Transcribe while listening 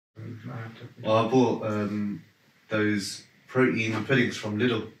Well, I bought those protein puddings from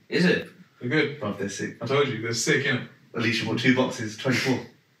Lidl. Is it? They're good. Bruv, they're sick. I told you, they're sick, innit? Alicia bought 2 boxes, 24.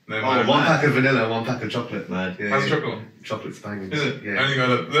 They're One pack of vanilla, 1 pack of chocolate. Mad. Yeah, How's the chocolate one? Chocolate's banging. Is it? Yeah.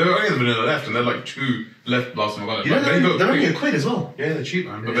 There are only the vanilla left, and they're like 2 left last time I got it. You know, they're only pretty- £1 as well. Yeah, they're cheap,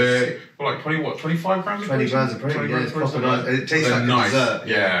 man. But Yeah, they're like 25 grams of 20 protein? grams of protein, 20 yeah, grams it's of protein, proper something nice. It tastes They're like nice. a dessert.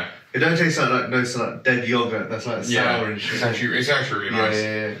 Yeah. It don't taste like no like dead yogurt that's like sour and shit. It's actually really nice.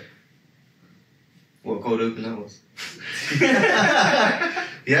 Yeah. What cold open that was?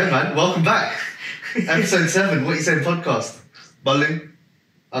 Yeah, man. Welcome back. Episode 7. What you saying? Podcast. Ballu,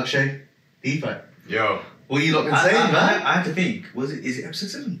 Akshay, Deepak. Yo. What you lot been saying, man? I had to think. Is it episode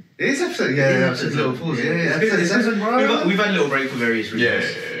 7? It is episode. Yeah, episode little pause. Yeah, episode 7, bro. We've had a little break for various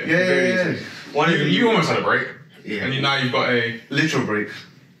reasons. Yeah. One of them, You almost had a break. Yeah. And now you've got a... Literal break.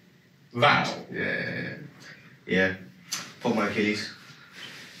 That. Yeah. Pop my Achilles.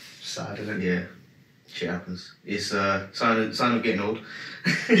 Sad, isn't it? Yeah. Shit happens. It's sign of getting old.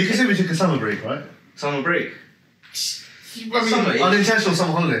 You can say we took a summer break, right? Summer break. I mean, Unintentional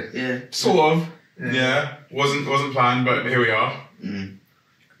summer holiday. Yeah. sort of. Yeah. Wasn't planned, but here we are. Mm.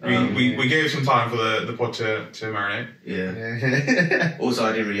 We gave some time for the pod to marinate. Yeah. Also,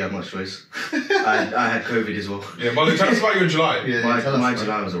 I didn't really have much choice. I had COVID as well. Yeah, Ballu, tell us about your July. Yeah, My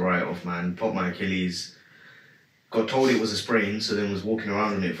July was a write-off, man. Popped my Achilles. Got told it was a sprain, so then was walking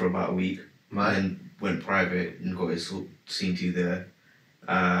around on it for about a week. Man. And then went private and got it seen to there.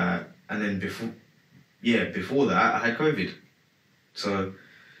 And then before that, I had COVID. So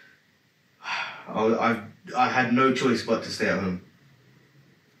I had no choice but to stay at home.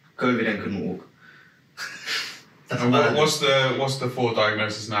 COVID and couldn't walk. And what's the full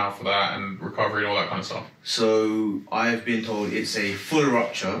diagnosis now for that and recovery and all that kind of stuff? So I've been told it's a full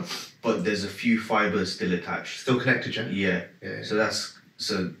rupture, but there's a few fibers still attached. Still connected, yeah? Yeah. So that's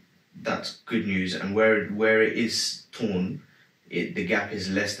good news. And where it is torn, the gap is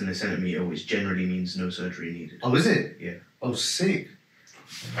less than a centimetre, which generally means no surgery needed. Oh, is it? Yeah. Oh, sick.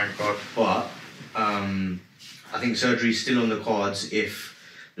 Thank God. But I think surgery is still on the cards if,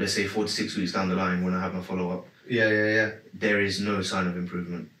 let's say, 4 to 6 weeks down the line when I have my follow-up, Yeah. there is no sign of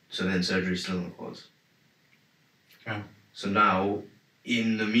improvement. So then surgery is still on the cards. Okay. So now,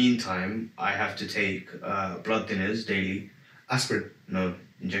 in the meantime, I have to take blood thinners daily. Aspirin. No,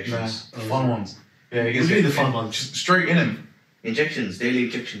 injections. Fun ones. Yeah, What do you mean the fun ones? Just straight in him. Injections, daily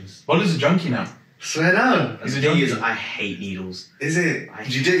injections. Ballu's a junkie now. Swear down. And the thing is, I hate needles. Is it?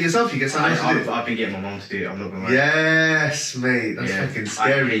 Did you do it yourself? You get someone else to do it? I've been getting my mum to do it, I'm not gonna lie. Yes, mate. That's Yeah. fucking I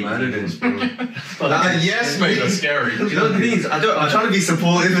scary, hate man. needles, bro. Yes, mate, that's scary. Do you know the thing is, I'm trying to be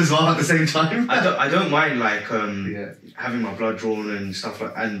supportive as well at the same time. I don't mind like Yeah. having my blood drawn and stuff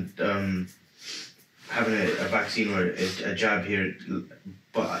like, and having a vaccine or a jab here,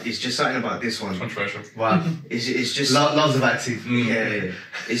 but it's just something about this one. Controversial. Wow. It's just Loves the vaccine. yeah.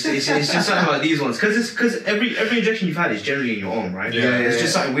 It's just something about these ones because every injection you've had is generally in your arm, right? Yeah. It's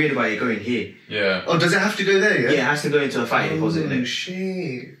just something weird about it going here. Yeah. Oh, does it have to go there, Yeah, yeah? it has to go into a fatty deposit. Oh, Nick.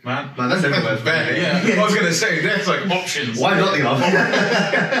 shit. Man, That's everywhere. Better, yeah. I was going to say, there's like options. Why not the arm?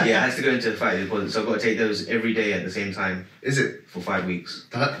 Yeah, it has to go into a fatty deposit. So I've got to take those every day at the same time Is it? for 5 weeks.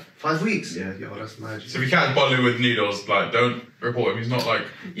 5 weeks? Yeah. Yo, that's magic. So if you catch Ballu with needles, like, don't report him. He's not like...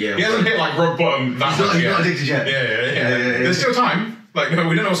 Yeah, He hasn't hit like rock bottom that much He's yet. not addicted yet. Yeah. There's still time. Like, we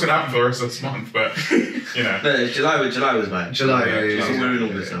don't know what's going to happen for the rest of this month, but, you know. No, July was bad. July, Yeah, yeah. So we're in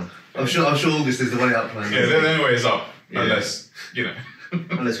August now. I'm sure August is the way up, man. Yeah, the only way is up. Yeah. Unless, you know.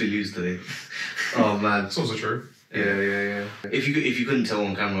 Unless we lose today. Oh, man. It's also true. Yeah. If you couldn't tell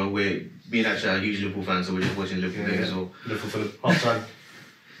on camera, me and Akshay are huge Liverpool fans, so we're just watching Liverpool games as well. Liverpool for the half time.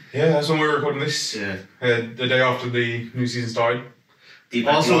 Yeah, that's when we were recording this. Yeah. The day after the new season started.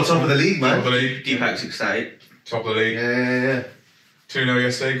 Arsenal top of the league, Top of man. the league. Deepak's excited. Top of the league. Yeah. 2-0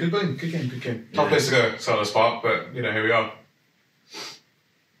 yesterday. Good game. Tough place to go, Sellers Park, but, you know, here we are.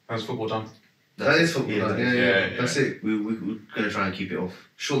 How's football done? That is football, Yeah, man. that Yeah. is. That's it. We're going to try and keep it off.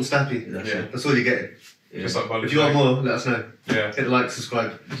 Short and snappy. That's Yeah. it. That's all you're getting. Yeah. Just like Ballu. If you want more, let us know. Yeah. Hit like,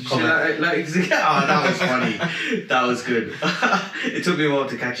 subscribe, comment. That was funny. That was good. It took me a while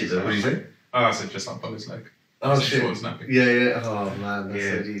to catch it though. What did you say? Oh, I said just like Ballu's leg. Oh, It's shit. short and snappy. Yeah. Oh, man. That's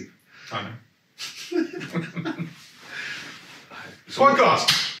Yeah. so deep. I know.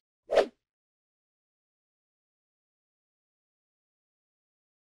 Podcast!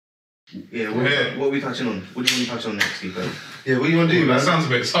 Yeah, Yeah. what are we touching on? What do you want to touch on next, Deepak? Yeah, what do you want to do, man? That sounds a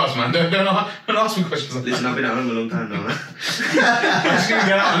bit sus, man. Don't ask me questions like Listen, that. I've been at home a long time now. I just need to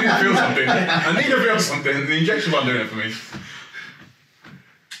get out. I need to feel something. I need to feel something. The injection's not doing it for me.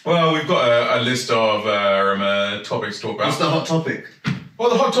 Well, we've got a list of topics to talk about. What's the hot topic? Well,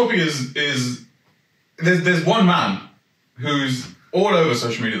 the hot topic is there's one man who's all over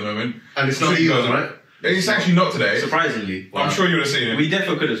social media at the moment. And it's not you, right? It's actually not today. Surprisingly. I'm sure you would have seen him. We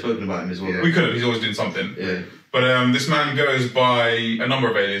definitely could have spoken about him as well. Yeah. We could have. He's always doing something. Yeah. But this man goes by a number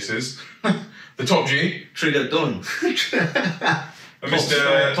of aliases. The Top G. Trigger Don.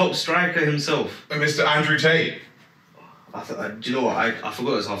 Top striker himself. Mr. Andrew Tate. Do you know what? I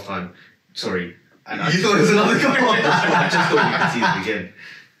forgot it was half time. Sorry. And You thought it was another goal? I just thought you could see it again.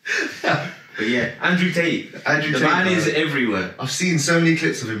 But yeah, Andrew Tate. The man is everywhere. I've seen so many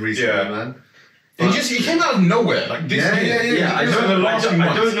clips of him recently, Yeah. man. He came out of nowhere. Like this year. Yeah, I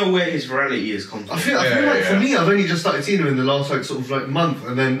don't know where his virality has come from. I feel like for me, I've only just started seeing him in the last month,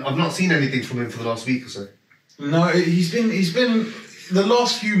 and then I've not seen anything from him for the last week or so. No, he's been the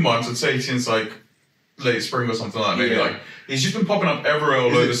last few months. I'd say since like late spring or something like that. Maybe like he's just been popping up everywhere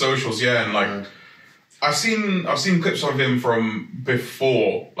all over the socials. Yeah, and like I've seen clips of him from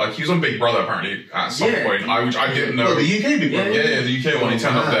before. Like he was on Big Brother apparently at some point. Which I didn't know. Oh, the UK Big Brother. Yeah, the UK one. He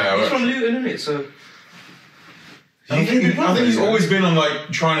turned up there. He's from Luton, isn't it? So. I think he's always been on like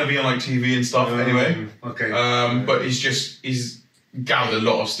trying to be on like TV and stuff anyway. Okay. But he's gathered a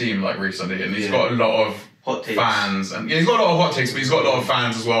lot of steam like recently, and he's got a lot of hot takes. fans, and he's got a lot of hot takes, but he's got a lot of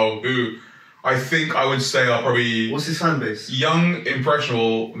fans as well who I think I would say are probably What's his fan base? young,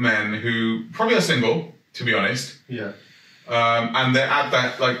 impressionable men who probably are single, to be honest. Yeah. And they're at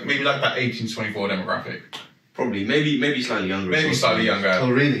that maybe that 18 to 24 demographic. Probably, maybe slightly younger. Maybe slightly younger.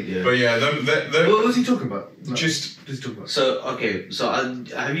 Oh, really? Yeah. But yeah, What was he talking about? just What's he talking about? So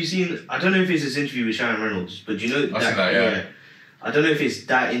have you seen? I don't know if it's this interview with Sharon Reynolds, but do you know I've seen that, yeah. I don't know if it's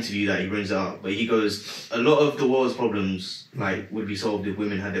that interview that he brings it up, but he goes, a lot of the world's problems like would be solved if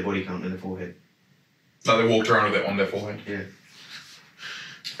women had their body count on their forehead. like they walked around with it on their forehead. Yeah.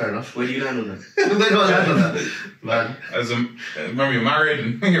 Fair enough. Where do you land on that? Where do I land on that? Man. Remember you're married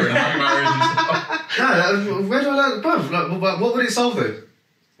and you're in a happy marriage and stuff. Where do I land? Bruv, like, what would it solve though?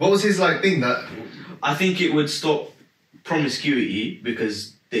 What was his thing that... I think it would stop promiscuity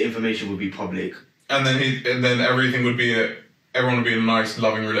because the information would be public. And then everything would be everyone would be in a nice,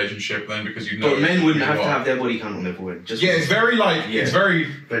 loving relationship then because you know. But men wouldn't have who to you are. have their body count on their forehead. Just Yeah, it's very it's very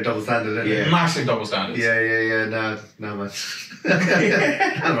Very double standard, isn't it? massive double standards. Yeah, no, man. No, man.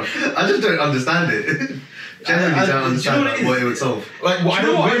 I just don't understand it. Generally don't understand what it would solve. Like, Do you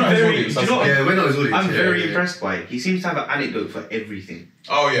know what we're not I'm his very- audience, do you know what- Yeah, we're not his audience. I'm very impressed by it. He seems to have an anecdote for everything.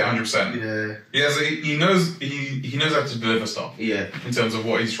 Oh yeah, 100%. Yeah. He knows how to deliver stuff. Yeah. In terms of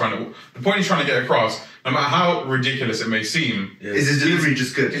what he's trying to, the point he's trying to get across, no matter how ridiculous it may seem. Is his delivery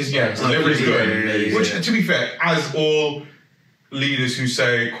just good? His delivery is good. Yeah. Which, to be fair, as all leaders who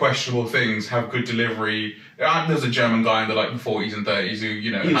say questionable things have good delivery. There's a German guy in the 40s and 30s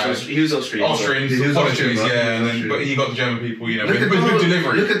who He was Austrian. Austrian He was apologies, Austrian, right? and then, but he got the German people, with Look at good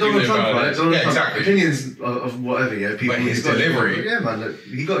delivery. Look at Donald Trump, right? Donald Yeah, Trump, exactly. opinions of whatever, people. But his he's got- delivery. Yeah, man.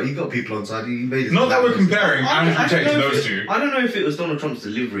 Look, he got people on side. He made his Not that we're comparing I Andrew Tate to don't know those if two. I don't know if it was Donald Trump's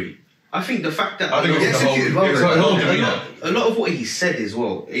delivery. I think the fact that I think it's the whole demeanour. a lot of what he said as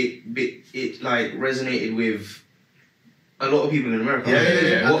well, it resonated with a lot of people in America. Yeah.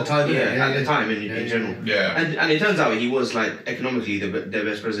 At the time, at the time in general. Yeah. And it turns out he was economically the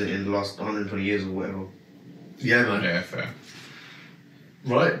best president in the last 120 years or whatever. Yeah, man. Yeah, fair.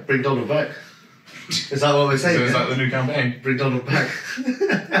 Right, bring Donald back. Is that what we're saying? So is that the new campaign? Bring Donald back.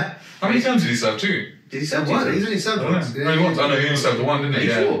 How many terms did he serve? 2? Did he say What? He's only I served don't know. once. Only once. I know he only served the one, didn't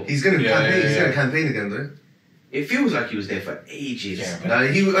he? Are you sure? He's going to Yeah, campaign. yeah, He's yeah. going to campaign again, though. It feels like he was there for ages. Yeah, No,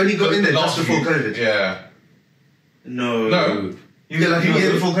 he only got in there Last just before few- COVID. Yeah. No. He was like a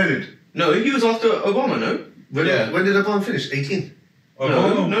year before COVID. No, he was after Obama, no? When did Obama finish? 18.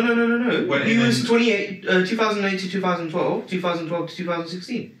 No. When He was 2008 to 2012, 2012 to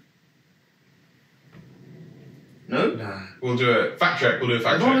 2016. No? Nah. We'll do it. Fact check. We'll do a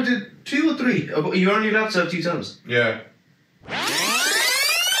fact Obama check. did 2 or 3. You're only allowed to serve 2 terms. Yeah.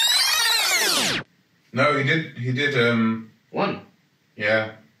 No, he did, 1.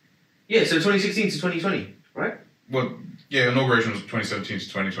 yeah. Yeah, so 2016 to 2020, right? Well, yeah, inauguration was 2017 to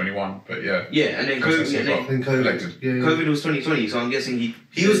 2021, but yeah. Yeah, and then COVID, Then COVID. Elected. Yeah. COVID was 2020, so I'm guessing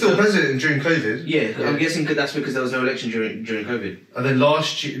he was still president during COVID. Yeah, I'm guessing that's because there was no election during COVID. And then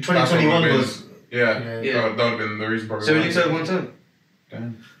last year, 2021 was... Yeah, Yeah. That would have been the reason probably. So he why. only served 1 term.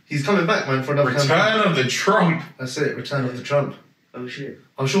 Damn. He's coming back, man, for another campaign. Return of the Trump. That's it, Return of the Trump. Oh shit.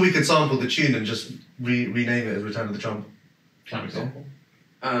 I'm sure we could sample the tune and just rename it as Return of the Trump. Can't be simple.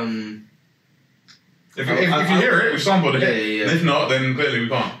 If you hear it, we sampled it. Yeah. If not, then clearly we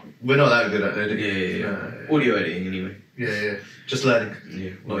can't. We're not that good at it. Yeah. Audio editing, anyway. Yeah. Just learning.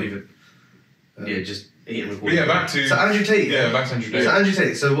 Yeah. Not even. Yeah, just But yeah, back to... So Andrew Tate. Yeah, back to Andrew Tate. So Andrew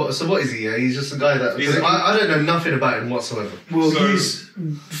Tate, so what is he? Yeah? He's just a guy that... I don't know nothing about him whatsoever. Well, he's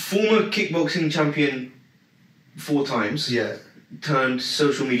former kickboxing champion 4 times. Yeah. Turned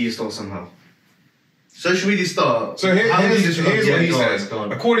social media star somehow. Social media star. So here's what he go says.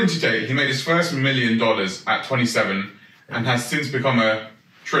 on. According to Tate, he made his first $1 million at 27 and has since become a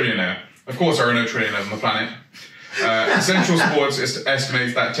trillionaire. Of course, there are no trillionaires on the planet. Essential Sports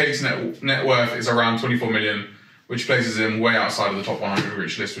estimates that Tate's net worth is around 24 million, which places him way outside of the top 100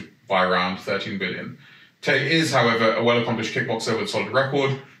 rich list by around 13 billion. Tate is, however, a well-accomplished kickboxer with a solid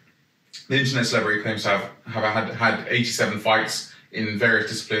record. The internet celebrity claims to have had 87 fights in various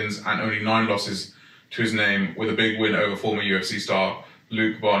disciplines and only 9 losses to his name, with a big win over former UFC star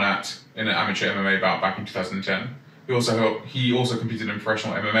Luke Barnett in an amateur MMA bout back in 2010. He also competed in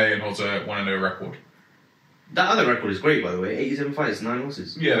professional MMA and holds a 1-0 record. That other record is great, by the way. 87 fights, 9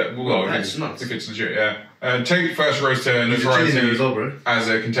 losses. Yeah, well, that's nuts. If it's legit, yeah. Tate first rose to notoriety as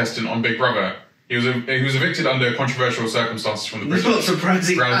a contestant on Big Brother. He was evicted under controversial circumstances from the British Not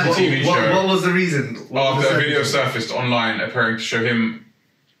surprising. reality TV show. What was the reason? After a video surfaced online appearing to show him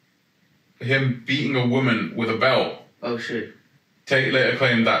beating a woman with a belt. Oh shit. Tate later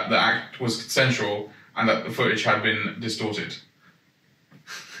claimed that the act was consensual and that the footage had been distorted.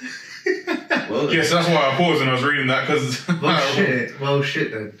 Well, yeah, so that's why I paused when I was reading that, because... Well,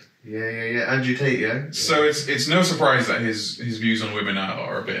 shit then. Yeah. Andrew Tate, yeah? So it's no surprise that his views on women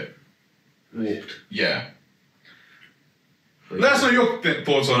are a bit... warped. Yeah. Let us know your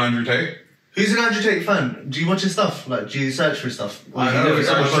thoughts on Andrew Tate. Who's an Andrew Tate fan? Do you watch his stuff? Like, do you search for his stuff?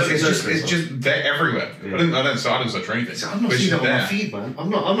 It's just they're everywhere. Yeah. I don't search for anything. So I'm not seeing that on my feed, man. I'm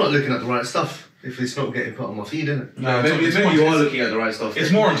not looking at the right stuff. If it's not getting put on my feed, isn't it? No, maybe you are looking at the right stuff.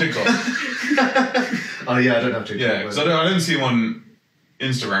 It's more on TikTok. Oh yeah, I don't have TikTok. Yeah, because I don't see him on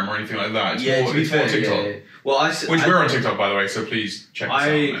Instagram or anything like that. It's more TikTok. Yeah. Well, we're on TikTok, by the way, so please check us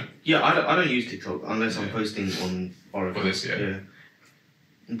out. Yeah, I don't use TikTok unless I'm posting on Oracle. For this, yeah.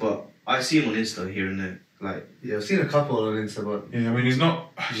 But I see him on Insta here and there. Like, yeah, I've seen a couple on Insta, but yeah, I mean he's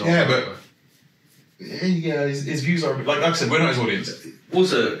not his views are like I said, we're not his audience.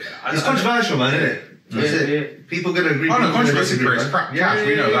 Also, it's controversial, man, isn't it? Yeah. People gonna agree. Oh no, controversy creates crap. Yeah,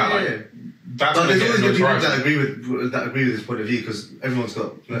 we know that. Like, that's but there's always good people that agree with his point of view, because everyone's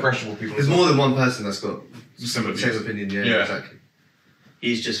got impressionable people. There's more than one person that's got similar opinion. Yeah, exactly.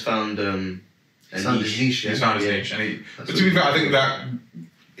 He's just found a niche. He's found his niche, and but to be fair, I think that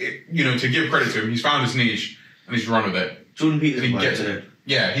to give credit to him, he's found his niche and he's run with it. Jordan Peterson gets it.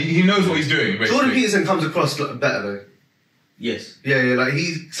 Yeah, he knows what he's doing. Basically. Jordan Peterson comes across better though. Yes. Yeah, like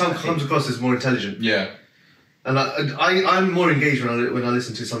he comes across as more intelligent. Yeah. And I'm more engaged when I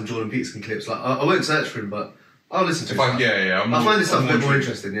listen to some Jordan Peterson clips. Like I won't search for him, but I'll listen to him. I find this stuff a bit more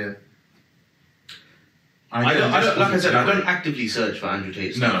interesting. Yeah. I don't actively search for Andrew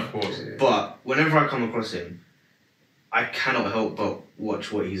Tate. No, of course. Yeah. But whenever I come across him, I cannot help but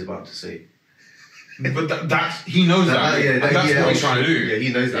watch what he's about to say. But that's he knows that. That's what he's trying to do. Yeah,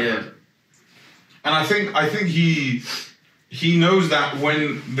 he knows that. Yeah. And I think he knows that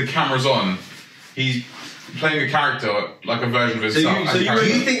when the camera's on, he's playing a character, like a version of himself. So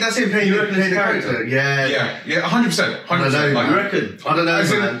you think that's him playing the character? Yeah, 100%. I don't know,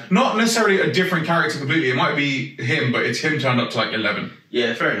 man. Not necessarily a different character completely. It might be him, but it's him turned up to like 11.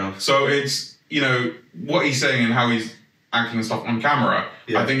 Yeah, fair enough. So it's what he's saying and how he's acting and stuff on camera.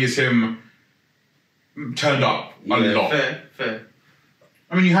 I think is him turned up a lot. Fair.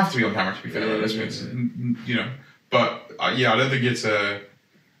 I mean, you have to be on camera to be fair. But I don't think it's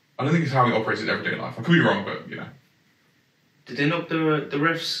how he operates in everyday life. I could be wrong, but Did they knock the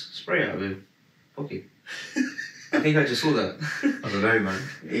ref's spray out of his pocket? I think I just saw that. I don't know, man.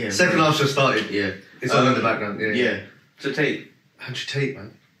 Yeah. Second half just started. Yeah. It's all in the background. Yeah. So Tate. Andrew Tate,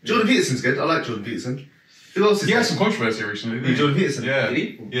 man. Jordan Peterson's good. I like Jordan Peterson. Who else is he had some controversy recently. Jordan Peterson? Yeah. Did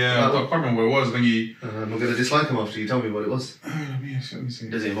he? Yeah, I can't remember what it was. I think he... I'm going to dislike him after you tell me what it was. Let me see.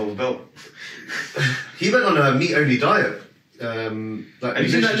 Does it involve a belt? He went on a meat-only diet. Have you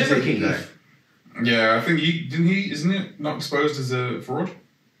seen that Liver King guy? Yeah, I think isn't it not exposed as a fraud?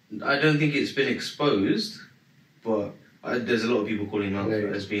 I don't think it's been exposed, but there's a lot of people calling him out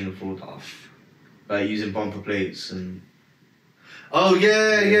as being a fraud. Like using bumper plates and... Oh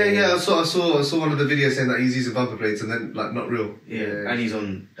yeah. I saw one of the videos saying that he's using bumper plates and then like not real. Yeah. And he's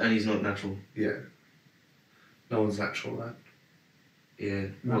not natural. Yeah. No one's natural, man. Yeah.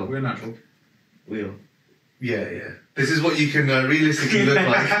 No, we're natural. We are. Yeah. This is what you can realistically look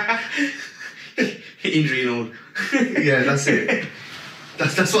like. Injury and all. Yeah, that's it.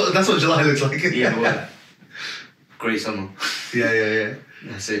 That's what July looks like. Yeah, well, great summer. Yeah.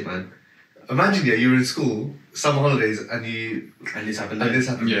 That's it, man. Imagine, yeah, you were in school, summer holidays, and this happened. And this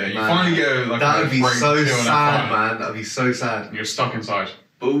happened. Yeah, you finally get like that a would be break so to chill and have sad, fun. man. That would be so sad. You're stuck inside.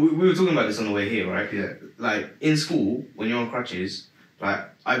 But we were talking about this on the way here, right? Yeah. Like in school, when you're on crutches, like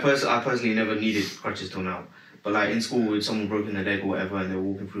I personally never needed crutches till now. But like in school, if someone broke in their leg or whatever, and they were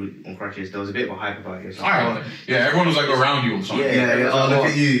walking through on crutches, there was a bit of a hype about it. It's like, yeah, everyone was like around you or something. Yeah. Oh, look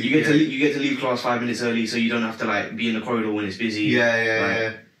at you. You get to leave class 5 minutes early, so you don't have to like be in the corridor when it's busy.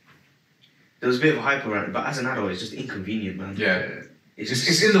 Yeah. There was a bit of a hype around it, but as an adult, it's just inconvenient, man. Yeah.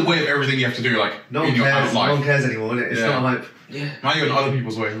 It's in the way of everything you have to do, like no in one your cares. adult life. No one cares anymore. Innit? It's not like Now you're in other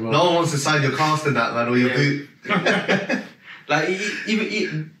people's way as well. no one wants to sign your cast in that, man, or your boot. Like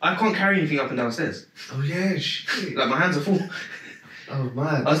even I can't carry anything up and downstairs. Oh yeah, shit. Like my hands are full. Oh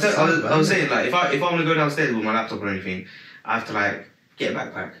man. I was saying like if I want to go downstairs with my laptop or anything, I have to like get a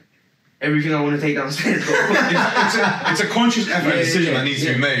backpack. Everything I want to take downstairs. It's a conscious effort decision that needs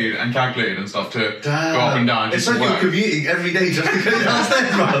to be made and calculated and stuff to go up and down. It's like you're commuting every day just to go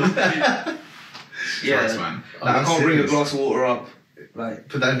downstairs, man. Stress, man. Like, I can't bring a glass of water up. Like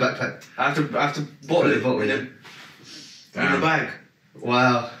put that in backpack. I have to bottle it in the bag.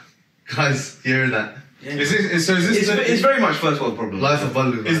 Wow, guys, hearing that? Yeah. It's very much first world problem. Life of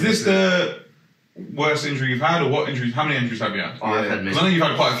Ballu. Is this the worst injury you've had, or what injuries? How many injuries have you had? Oh, I've had many. I know you've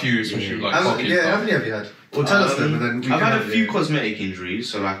had quite a few, especially like hockey. Yeah, how many have you had? Well, tell us them, and then we I've can had a few cosmetic injuries.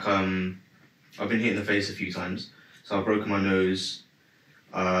 So like I've been hit in the face a few times. So I've broken my nose.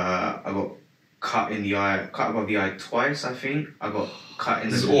 I got cut in the eye, cut above the eye twice. I think I got cut in.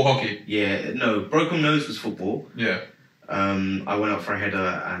 This is all hockey. Yeah, no, broken nose was football. Yeah. I went up for a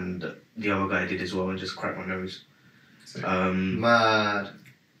header and the other guy did as well and just cracked my nose. Mad.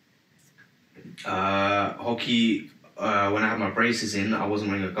 Hockey, when I had my braces in, I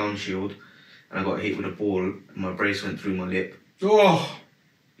wasn't wearing a gum shield and I got hit with a ball and my brace went through my lip. Oh.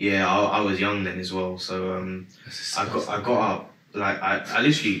 Yeah, I was young then as well, so I got up, like I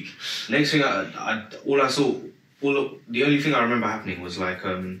literally, next thing the only thing I remember happening was like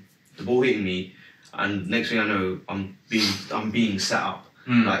the ball hitting me. And next thing I know, I'm being set up,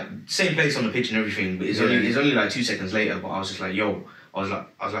 like same place on the pitch and everything. But it's only like 2 seconds later. But I was just like, yo, I was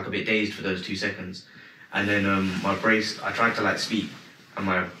like a bit dazed for those 2 seconds, and then my brace. I tried to like speak, and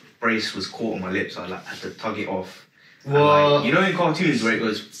my brace was caught on my lips. So I like had to tug it off. What? Like, you know in cartoons where it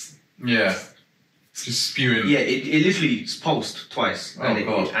goes. Yeah. It's just spewing. Yeah, it literally pulsed twice. Oh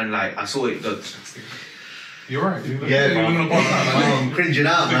god. And like I saw it go. You're right, dude. I'm cringing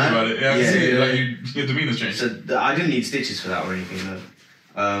out, Think man. about it. Yeah, I can see it. Like your demeanor's changed. So I didn't need stitches for that or anything.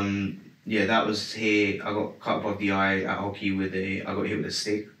 No. Yeah, that was here. I got cut above the eye at hockey I got hit with a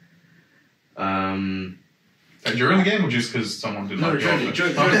stick. During the game or just because someone didn't like you? During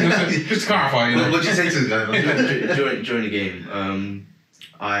Just to clarify, you know. What did you say to the guy, man? during the game,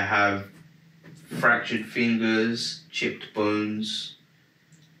 I have fractured fingers, chipped bones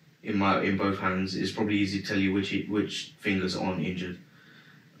in both hands. It's probably easy to tell you which fingers aren't injured.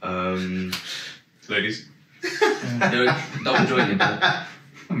 Ladies. They're double jointed. Man.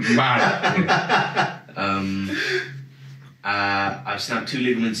 I've snapped 2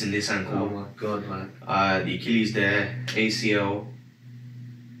 ligaments in this ankle. Oh my god, man. The Achilles there, ACL,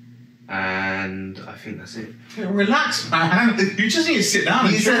 and I think that's it. Yeah, relax, man. You just need to sit down.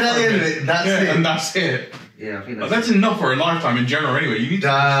 You said that in it. That's it. And that's it. Yeah, I think That's enough for a lifetime in general. Anyway, you need to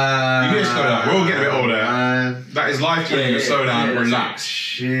slow down. We're all getting a bit older. That is life changing. Slow down, relax,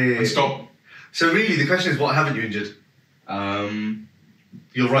 shit, and stop. So really, the question is, what haven't you injured?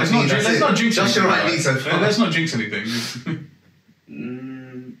 Your right knee. Let's not jinx just your right knee so far. Let's not jinx anything.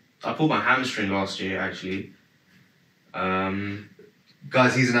 I pulled my hamstring last year, actually.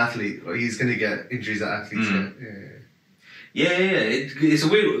 Guys, he's an athlete. He's going to get injuries that athletes get. Yeah. It's a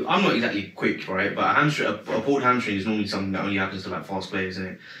weird. I'm not exactly quick, right? But a pulled hamstring is normally something that only happens to like fast players,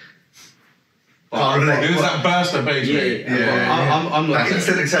 isn't it? It was that burst of pace. Yeah. I'm not that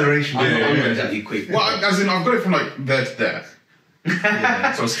instant acceleration. I'm not exactly quick. Well, as in, I've got it from like there to there.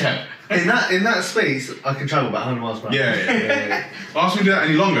 So it's kept. In that space, I can travel about 100 miles per hour. Yeah. Ask me to do that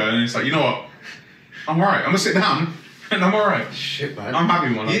any longer, and it's like, you know what? I'm alright. I'm gonna sit down, and I'm alright. Shit, man. I'm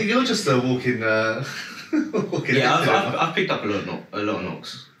happy one. You're just a walking. I've picked up a lot of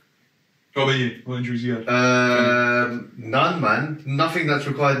knocks. What about you? What injuries you had? None, man. Nothing that's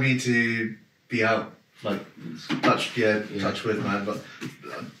required me to be out. Like touch with, man. But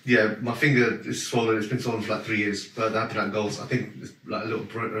my finger is swollen. It's been swollen for like 3 years. But that happened at goals. I think it's like a little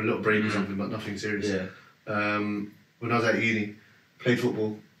break or something, but nothing serious. Yeah. When I was at uni, played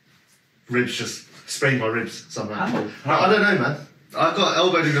football. Ribs just sprained my ribs somehow. How? I don't know, man. I got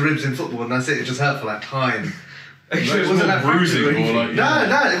elbowed in the ribs in football, and that's it. It just hurt for like time. Like, It wasn't that bruising or like.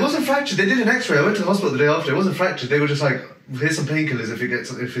 No, it wasn't fractured. They did an X-ray. I went to the hospital the day after. It wasn't fractured. They were just like, here's some painkillers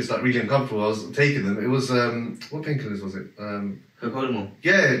if it's like really uncomfortable. I was taking them. It was what painkillers was it? Cocodamol.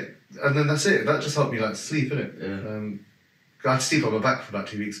 Yeah, and then that's it. That just helped me like sleep, innit? Yeah. I had to sleep on my back for about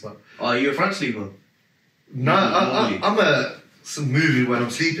 2 weeks, but Are you a front sleeper? no, I'm some movie when I'm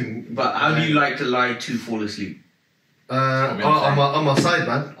sleeping. But how do you like to lie to fall asleep? On my side,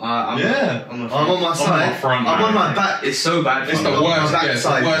 man. I'm on my side. Front, I'm on man. my back. It's so bad. It's the On my worst. back Yeah, it's the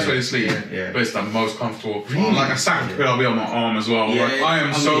side, worst yeah. way to sleep. Yeah. But it's the most comfortable. Really? Like a sack of pillow, I'll be on my arm as well. Yeah, Like, I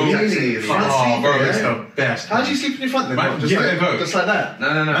am so. Really? Front Oh, sleeper, bro, yeah? it's the best. How do you sleep in your front then? Man, Just give like, it a go. Just like that.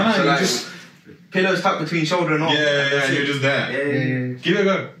 No. No, So you like, just. pillows tucked between shoulder and arm. Yeah, you're just there. Yeah. Give it a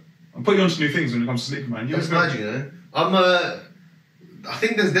go. I'll put you onto new things when it comes to sleeping, man. That's magic, you know. I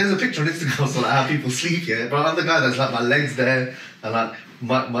think there's a picture on Instagram of like how people sleep, yeah. But I'm the guy that's like my legs there and like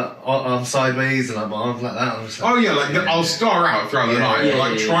my arms sideways and like my arms like that. I'm just like, Oh yeah, like I'll star out throughout the night, yeah, but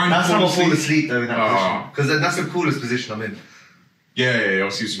like yeah. trying That's to how I fall asleep. asleep though in that position. Because then that's the coolest position I'm in. Yeah,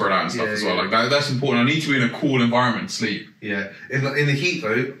 obviously you spread out and stuff Yeah, as well. yeah. Like that's important. I need to be in a cool environment to sleep. Yeah. In the heat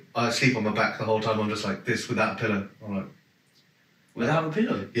though, I sleep on my back the whole time. I'm just like this without a pillow. I'm like, Without a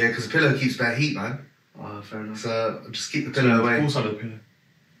pillow. yeah, because the pillow keeps bad heat, man. Oh, fair enough. So I just keep the pillow away. Cool side of the pillow.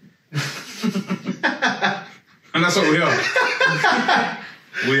 And that's what we are.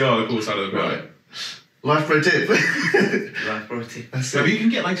 We are the cool side of the pillow. Right. Life pro tip. Life protein. That's So it. you can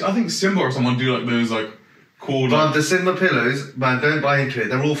get like I think Simba or someone do like those like cool But like the Simba pillows, man, don't buy into it.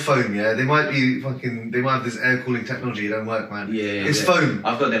 They're all foam, yeah. They might have this air cooling technology. It don't work, man. Yeah. It's foam.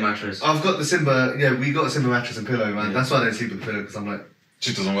 I've got their mattress. I've got the Simba. Yeah, we got a Simba mattress and pillow, man. Yeah. That's why I don't sleep with the pillow because I'm like,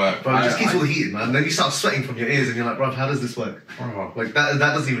 just doesn't work. bro, it just keeps all the heat in, man. Then you start sweating from your ears and you're like, bro, how does this work? Oh. Like that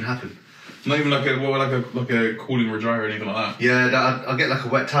doesn't even happen. Not even like a cooling Regina or anything like that. Yeah, I'll get like a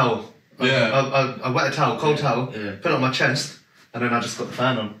wet towel. Yeah. I wet a towel, cold towel, Yeah. put it on my chest, and then I just got the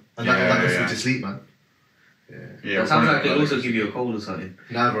fan on, and that puts me to sleep, man. Yeah. It sounds like they also give you a cold or something.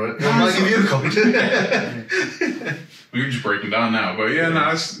 Nah, bro. It might give you a cold. We're just breaking down now, but yeah,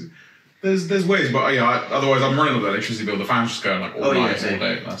 no, there's ways, but yeah, otherwise I'm running up the electricity bill. The fan's just going like all night, all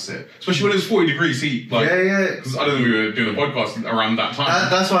day. That's it. Especially when it was 40 degrees heat. Like, yeah. because I don't think we were doing the podcast around that time.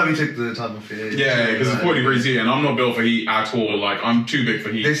 That's why we took the time off here. Yeah, because it's 40 degrees heat, and I'm not built for heat at all. Like I'm too big for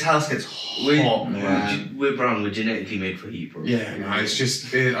heat. This house gets hot, man. We're brown. We're genetically made for heat, bro. Yeah, no, it's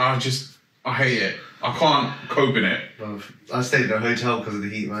just I hate it. I can't cope in it. Well, I stayed in a hotel because of the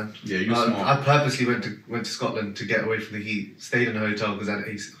heat, man. Yeah, you're smart. I purposely went to Scotland to get away from the heat. Stayed in a hotel because I had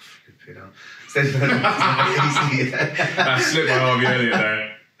AC. Stayed in a hotel because I had AC. That slipped my arm earlier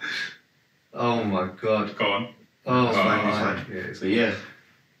there. Oh my god. Go on. Oh, it's fine. fine. It's But yeah.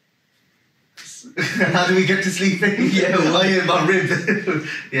 How do we get to sleeping? Yeah, oh yeah, my rib.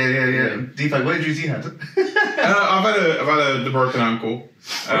 yeah. Deepak, what injuries you had? I've had the broken ankle.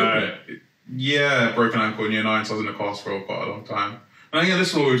 Broken ankle in year 9, so I was in the cast for quite a long time. And yeah, this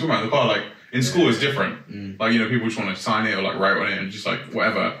is what we were talking about. The car, like in school, is different. Like people just want to sign it or like write on it and just like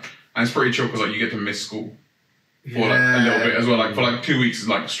whatever. And it's pretty chill because like you get to miss school for like a little bit as well. Like for like 2 weeks,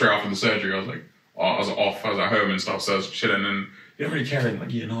 like straight after the surgery, I was off. I was at home and stuff, so I was chilling and you don't really care in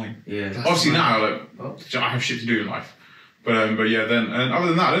like year 9. Yeah. Obviously now, like I have shit to do in life. But yeah, then and other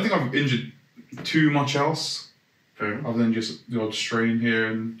than that, I don't think I've injured too much else. Other than just the odd strain here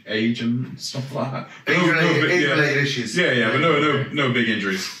and age and stuff like that. Age-related issues. Yeah, but no big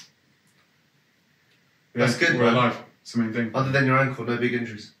injuries. That's good, We're man. alive. It's the main thing. Other than your ankle, no big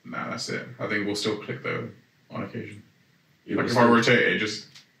injuries. Nah, that's it. I think we'll still click though on occasion. Yeah, Like we'll if I still- rotate it, just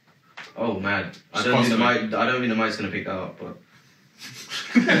Oh man, I Just don't think constantly. I don't think the mic's gonna pick that up, but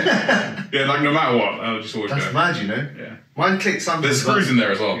yeah, like no matter what, I'll just always That's go. mad, you know. Yeah. Mine clicked something. There's screws in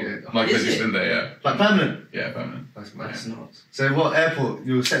there as well. Yeah. Like Is they're just it? in there, yeah. Like permanent. Yeah, permanent. That's mad. that's nuts. So what airport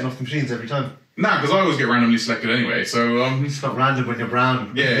you were setting off the machines every time? Nah, because I always get randomly selected anyway. So It's not random when you're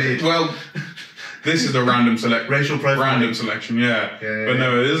brown. yeah. Beard. Well, this is the random Racial profiling. Random selection, yeah. Yeah, But yeah.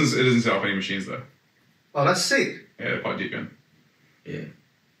 no, it doesn't set off any machines though. Oh, that's sick. Yeah, they're quite deep in. Yeah.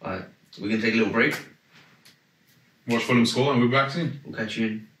 Alright, we can take a little break. Watch Fulham score and we'll be back soon. We'll catch you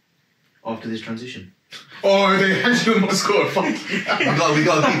in after this transition. Oh, they actually almost scored. Fuck. we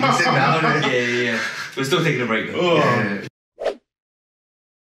got to keep this in now, haven't we? Yeah. We're still taking a break though. Oh. Yeah.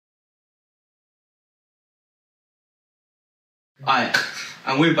 Alright,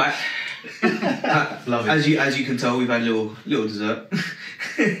 and we're back. Love it. As you can tell, we've had a little dessert.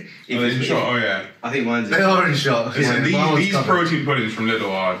 Oh yeah. I think mine's They are in shot. Listen, Yeah, mine was these covered. protein puddings from Lidl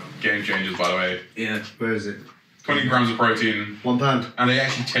are game changers, by the way. Yeah. Where is it? 20 grams of protein, £1. and they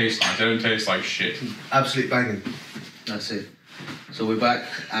actually taste nice. They don't taste like shit. Absolute banging. That's it. So we're back,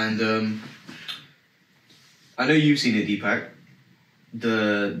 and I know you've seen it, Deepak.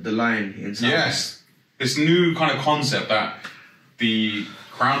 The line inside. Yes, this new kind of concept that the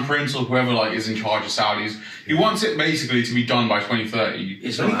Crown Prince or whoever like is in charge of Saudis, he wants it basically to be done by 2030.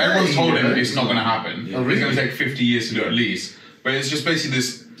 It's not Everyone's told him happening, it's not going to happen. Oh, really? It's going to take 50 years to do at least. But it's just basically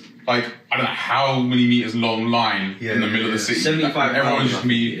this, like, I don't know how many meters long line in the middle of the city. 75 everyone's just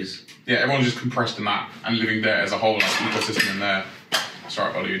meters. everyone's just compressed in that and living there as a whole like ecosystem in there.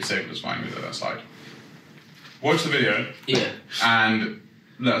 Sorry, Ballu, you disabled us fine with that slide. Watch the video. Yeah. And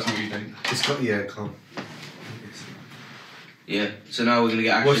let us know what you think. It's got, calm. Yeah. So now we're gonna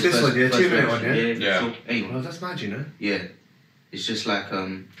get Watch Akshay's this one, yeah, first 2-minute reaction. one, yeah? Yeah. So, anyway. Well, that's mad, you know? Yeah. It's just like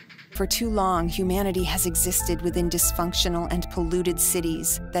For too long, humanity has existed within dysfunctional and polluted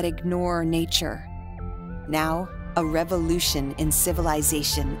cities that ignore nature. Now, a revolution in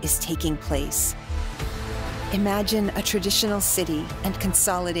civilization is taking place. Imagine a traditional city and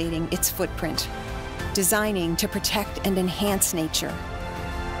consolidating its footprint, designing to protect and enhance nature.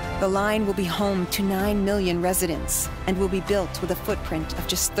 The line will be home to 9 million residents and will be built with a footprint of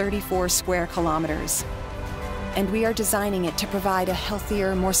just 34 square kilometers. And we are designing it to provide a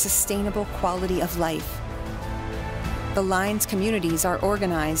healthier, more sustainable quality of life. The line's communities are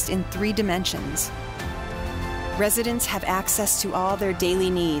organized in 3 dimensions. Residents have access to all their daily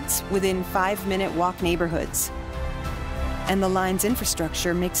needs within 5-minute walk neighborhoods. And the line's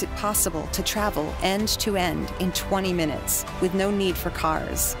infrastructure makes it possible to travel end-to-end in 20 minutes with no need for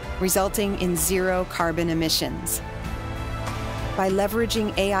cars, resulting in 0 carbon emissions. By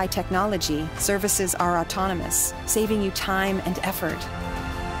leveraging AI technology, services are autonomous, saving you time and effort.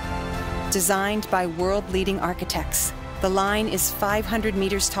 Designed by world-leading architects, the line is 500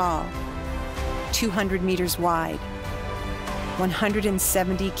 meters tall, 200 meters wide,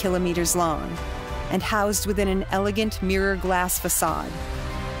 170 kilometers long, and housed within an elegant mirror glass facade.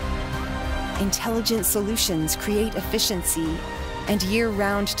 Intelligent solutions create efficiency and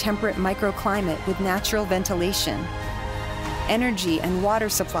year-round temperate microclimate with natural ventilation. Energy and water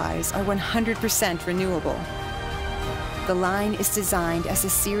supplies are 100% renewable. The line is designed as a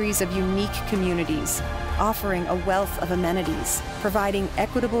series of unique communities, offering a wealth of amenities, providing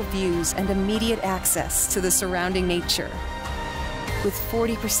equitable views and immediate access to the surrounding nature. With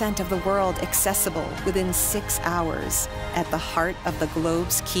 40% of the world accessible within 6 hours, at the heart of the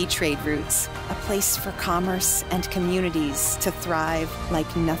globe's key trade routes, a place for commerce and communities to thrive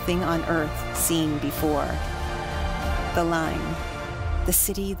like nothing on Earth seen before. The Line, the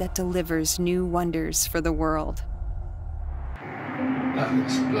city that delivers new wonders for the world. That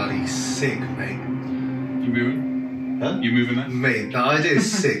looks bloody sick, mate. You moving? Huh? You moving there? Mate, the idea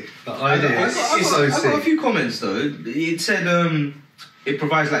is sick. The idea is so I got a sick. few comments though. It said it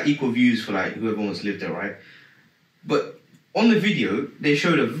provides like equal views for like whoever wants to live there, right? But on the video, they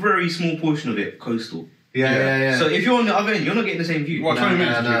showed a very small portion of it coastal. Yeah. So if you're on the other end, you're not getting the same view. Well, 20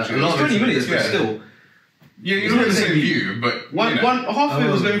 minutes. no. A lot of 20 minutes, but yeah. still. Yeah, you don't get the same view, but Half of it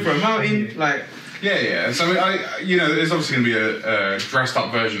was going for a mountain, like. Yeah. So there's obviously going to be a dressed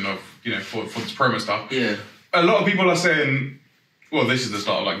up version of for this promo stuff. Yeah. A lot of people are saying, well, this is the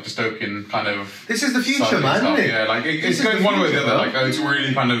start of like dystopian kind of. This is the future, stuff, man, isn't it? Yeah, like it's This is going the one way or the future, other. man. Like it's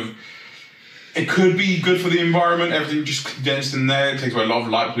really kind of. It could be good for the environment. Everything just condensed in there. It takes away a lot of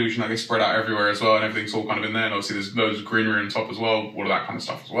light pollution that gets spread out everywhere as well, and everything's all kind of in there. And obviously, there's loads of greenery on top as well, all of that kind of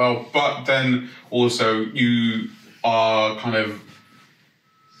stuff as well. But then also, you are kind of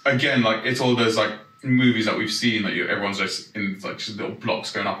again like it's all those like movies that we've seen that everyone's just in like just little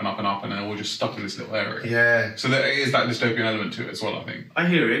blocks going up and up and up, and then all just stuck in this little area. Yeah. So there is that dystopian element to it as well. I think. I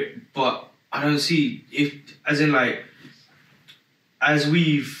hear it, but I don't see as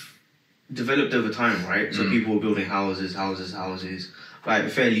we've developed over time, right? So people were building houses, like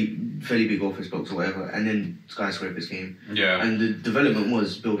fairly big office blocks or whatever, and then skyscrapers came. Yeah. And the development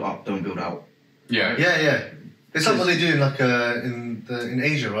was build up, don't build out. Yeah. Yeah. It's like what they do in like in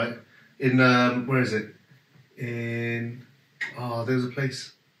Asia, right? In where is it? There's a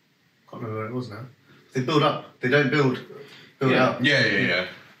place. Can't remember where it was now. They build up. They don't build out. Yeah.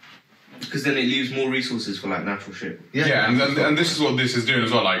 Because then it leaves more resources for like natural shit. Yeah, and this is what this is doing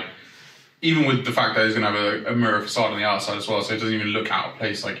as well. Like, even with the fact that it's going to have a mirror facade on the outside as well, so it doesn't even look out of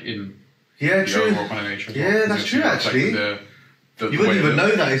place like in the overall kind of nature. Yeah, that's true actually. You wouldn't even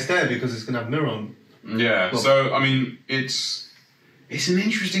know that it's there because it's going to have mirror on. Yeah, well, so I mean, it's an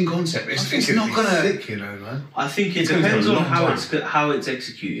interesting concept. It's not going to. Sick, man. I think it depends on how it's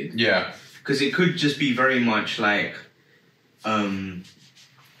executed. Yeah, because it could just be very much like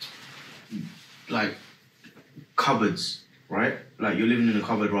cupboards, right? like you're living in a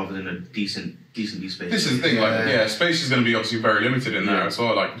cupboard rather than a decently spaced. This is the thing, like, space is going to be obviously very limited in there as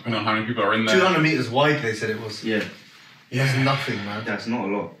well, like, depending on how many people are in there. 200 metres wide, they said it was. Yeah. That's nothing, man. That's not a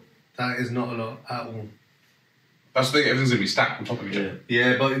lot. That is not a lot at all. That's the thing, everything's going to be stacked on top of each other.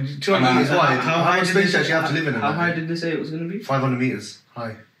 Yeah, but 200 metres wide. How much space do you actually have to live in? How high did they say it was going to be? 500 metres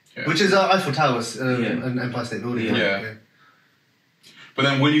high. Yeah. Which is Eiffel Towers and Empire State Building. Yeah. But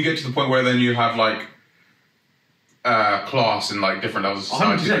then when you get to the point where then you have like class in like different levels of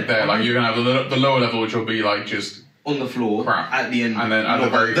society, like there, like you're gonna have the lower level, which will be like just on the floor crap at the end, and then at the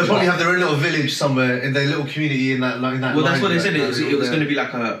very they'll probably have their own little village somewhere in their little community in that. Well, that's what they said. It was going to be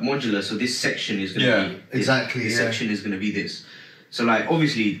like a modular. So this section is going to be exactly. This section is going to be this. So like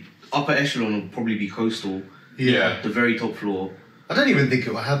obviously upper echelon will probably be coastal. Yeah. The very top floor. I don't even think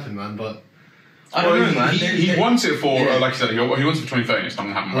it will happen, man. But I don't know, man. He wants it for, like I said, he wants it for 2030. It's not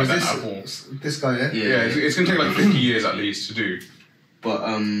going to happen right then at all. This guy, Yeah, it's going to take like 50 years at least to do. But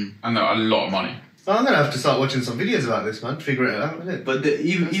and a lot of money. So I'm going to have to start watching some videos about this, man, to figure it out, isn't it? But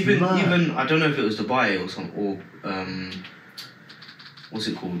even I don't know if it was Dubai or what's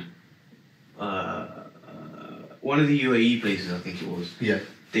it called? One of the UAE places, I think it was. Yeah.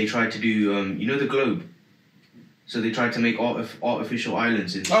 They tried to do, you know, the globe. So they tried to make artificial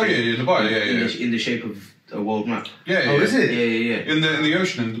islands in Dubai, in the shape of a world map. Yeah. Oh, is it? Yeah. In the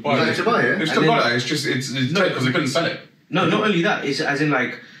ocean in Dubai. Is that Dubai? Yeah. It's Dubai. It's just it's because they couldn't sell it. No, not only that. It's as in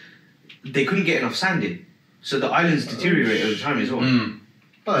like they couldn't get enough sand in, so the islands deteriorate over time as well.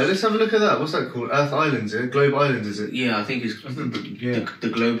 Alright, let's have a look at that. What's that called? Earth Islands, yeah? Globe Islands, is it? Yeah, I think it's the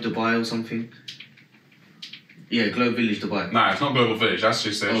Globe Dubai or something. Yeah, Globe Village Dubai. Nah, it's not Global Village. That's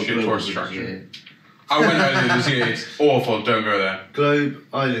just a shit tourist attraction. Yeah. I went earlier this year. It's awful. Don't go there. Globe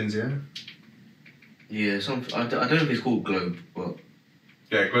Islands, yeah? Yeah, I don't know if it's called Globe, but...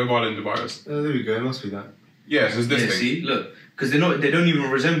 Yeah, Globe Island Dubai. Oh, there we go. It must be that. Yes, it's this thing. See, look. Because they don't even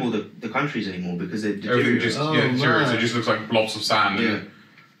resemble the countries anymore because they everything just deteriorates. It just looks like blobs of sand. Yeah.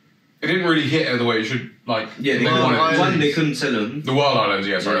 It didn't really hit it the way it should. Like they couldn't sell them. The World Islands,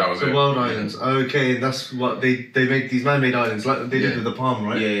 that was it. The World Islands. Okay, that's what they make these man-made islands like they did with the palm,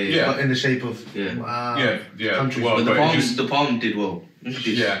 right? Yeah. But in the shape of countries. Well, but the palm did well.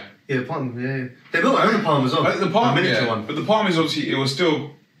 Yeah, palm. Yeah. They built another palm as well. The palm, a miniature one. But the palm is obviously it was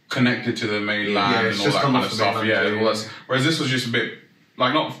still connected to the mainland and all that kind of stuff. Whereas this was just a bit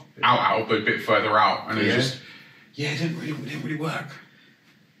like not out, but a bit further out, and it just it didn't really work.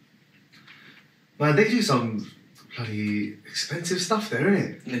 Man, they do some bloody expensive stuff there,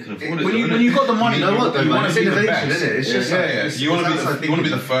 innit? They can afford it. When you've got the money, you know what? You want to be the innovation, best. Isn't it? It's just you want to be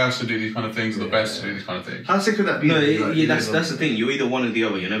the first to do these kind of things, or the best to do these kind of things. How sick could that be? No, that's the thing. You're either one or the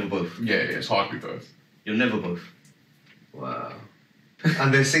other. You're never both. Yeah, it's hard to be both. You're never both. Wow.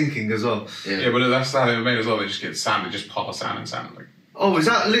 And they're sinking as well. Yeah, but that's how they're made as well. They just get sand. They just pop sand and sand. Like. Oh, is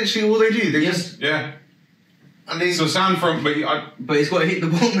that literally all they do? They just and they so sand from but it's got to hit the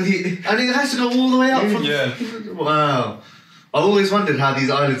bottom of the and it has to go all the way up from Wow. I've always wondered how these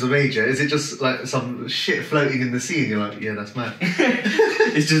islands are made. Is it just like some shit floating in the sea and you're like, yeah, that's mad.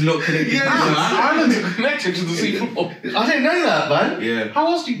 It's just not connected. Yeah, islands are connected to the sea floor. I didn't know that, man. Yeah. How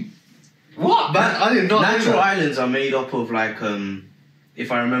else do you what? Man, I did not know that. Natural islands are made up of like if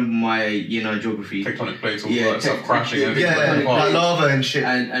I remember my geography, tectonic plates, all that stuff crashing, and like lava and shit,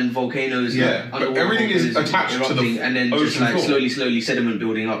 and volcanoes. But everything is attached to the and then just like slowly sediment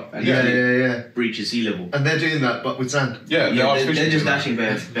building up, and breaches sea level. And they're doing that, but with sand. They're just dashing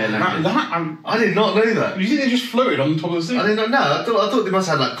bare land. I did not know that. You think they just floated on top of the sea? I did not know. I thought they must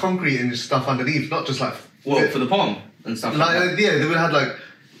have like concrete and stuff underneath, not just like for the palm and stuff. Like that. Yeah, they would have like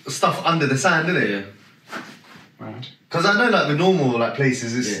stuff under the sand, didn't it? Yeah. Right. Because I know, like the normal like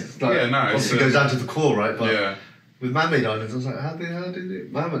places, it's like obviously goes down to the core, right? But with man-made islands, I was like, how did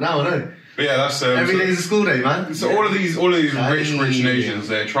it? Man, but now I know. But yeah, that's every day is a school day, man. So all of these rich nations,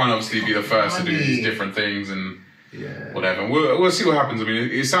 they're trying to obviously be the first to do these different things and whatever. We'll see what happens. I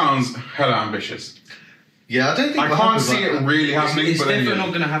mean, it sounds hella ambitious. Yeah, I don't think I can't see it really happening. It's definitely not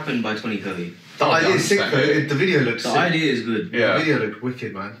going to happen by 2030. The idea is sick though. The video looks sick. The idea is good. Yeah. The video looked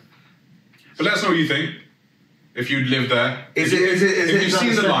wicked, man. But let us know what you think. If you'd lived there. If you've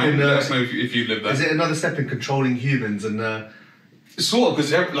seen the line, let us know if you'd lived there. Is it another step in controlling humans and... Sort of,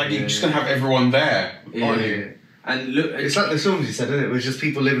 because you're just going to have everyone there, aren't you? And look... It's like the films you said, isn't it? It was just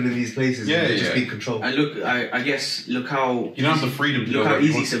people living in these places and just being controlled. And look, I guess, look how... You don't have the freedom to look how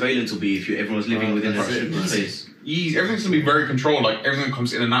easy surveillance will be if everyone's living within a space. Everything's going to be very controlled. Like, everything that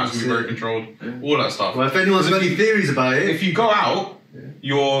comes in and out is going to be very controlled. All that stuff. Well, if anyone's got any theories about it... If you go out,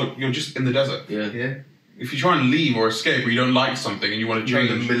 you're just in the desert. Yeah. if you try and leave or escape, or you don't like something and you want to You're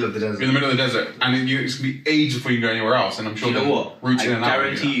change, in the middle of the desert. you're in the middle of the desert, and it's gonna be ages before you can go anywhere else. And I'm sure You know what? routes I in and out.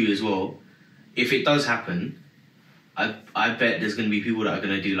 guarantee you as well. If it does happen, I bet there's going to be people that are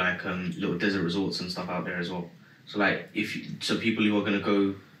going to do like little desert resorts and stuff out there as well. So like people who are going to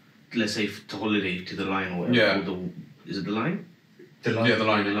go, let's say to holiday to the Line or whatever. Yeah. Or is it the Line? The line. Yeah, the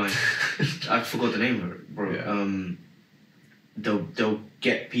line. The Line. I forgot the name of it, bro. Yeah. They'll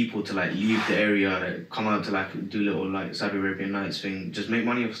get people to like leave the area, come out to like do little like Saudi Arabian Nights thing, just make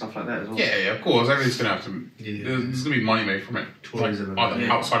money off stuff like that as well. Yeah, of course. Everything's gonna have to. Yeah. There's gonna be money made from it. Tourism Like, and that.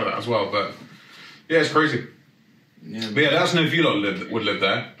 outside of that as well, but yeah, it's crazy. Yeah. But yeah, let us know if you lot would live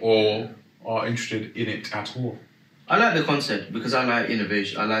there or are interested in it at all. I like the concept because I like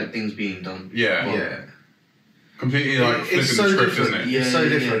innovation. I like things being done. Yeah, Yeah. completely like It's flipping so the script, different. isn't it? Yeah, It's so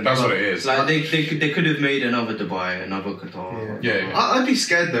different. That's but- what it is. Like they could have made another Dubai, another Qatar. Yeah. I'd be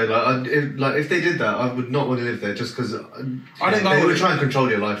scared though. If they did that, I would not want to live there just because. I think that they would- would try and control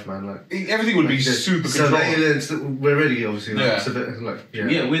your life, man. Like Everything would be the super controlled. surveillance. We're ready, obviously. Like, Yeah.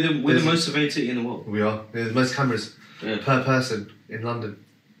 Yeah, we're the There's- most surveilled city in the world. We are. There's the most cameras Yeah. per person in London.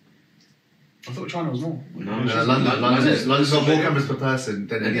 I thought China was more. No, London's got more cameras per person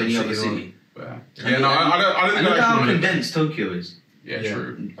than than any any other other city. city. Yeah, no, I don't And think look at how I actually. condensed Tokyo is, Yeah, Yeah.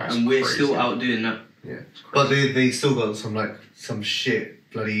 true. That's and we're crazy. still outdoing that. Yeah, but they still got some shit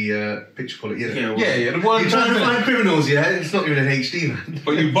bloody picture quality. You know? Yeah, the one You're trying to find criminals, yeah? It's not even in HD, man.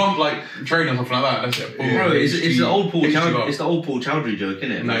 But you bump like train or something like that. That's it. Boom. Yeah. Bro, it's the old Paul HD Chowdhury. It's the old Paul Chowdhury joke,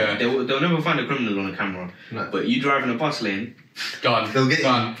 isn't it? Like, Yeah. they'll never find a criminal on a camera. No. But you driving a bus lane, Done. They'll get you.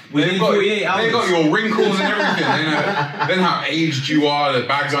 Done. Within They've got, 48 hours. They've got your wrinkles and everything. They know. Then how aged you are, the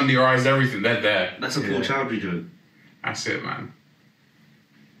bags under your eyes, everything. They're there. that's a Paul Chowdhury joke. That's it, man.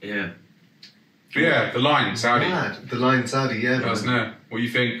 Yeah. But yeah, the line, Saudi. Mad. The line Saudi, yeah. Let us Man. know. What do you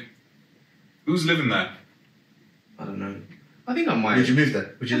think? Who's living there? I don't know. I think I might. Would you move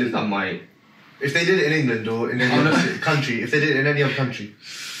there? Would you I live think I there? might. If they did it in England or in any other country, if they did it in any other country,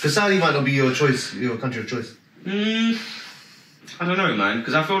 because Saudi might not be your choice, your country of choice. I don't know, man,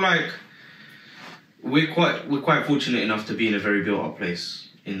 because I feel like we're quite fortunate enough to be in a very built up place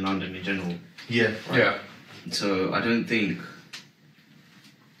in London in general. Yeah. Yeah. So I don't think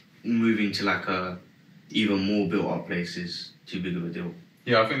moving to like a even more built up place is too big of a deal.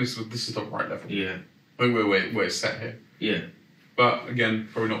 Yeah, I think this is the right level. Yeah. I think we're set here. Yeah. But again,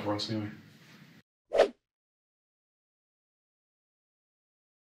 probably not for us anyway.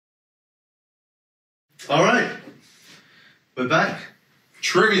 All right. We're back.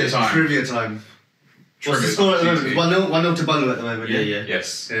 Trivia time. Trivia time. What's the Trivia score at the time, moment? GT. 1-0 to Ballu at the moment. Yeah, yeah.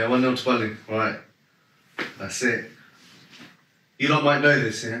 Yes. Yeah, 1-0 to Ballu. Right. That's it. You lot might know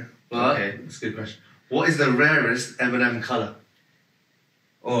this, yeah? But Okay. that's a good question. What is the rarest M&M colour?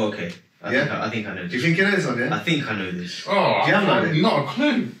 Oh, okay. I think I know Do you this. think you know this one, I yeah? think I know this. Oh, Do you have I've that? not a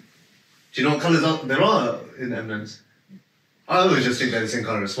clue. Do you know what colours there are in M&Ms? I always just think they're the same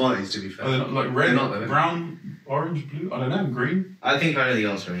colour as Smarties, to be fair. Are they like red, They're not, though. brown, orange, blue? I don't know. Green? I think I know the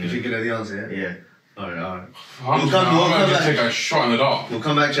answer. You Anyway. think you know the answer, yeah? Yeah. Alright, alright. I'm We'll gonna come just back. take a shot in the dark. We'll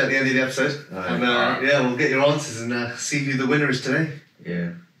come back to you at the end of the episode. Alright. And Alright. yeah, we'll get your answers and see who the winner is today.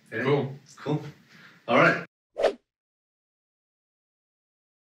 Yeah. Yeah? Cool. Cool. Alright.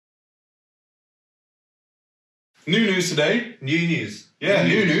 New news today. New news. Yeah,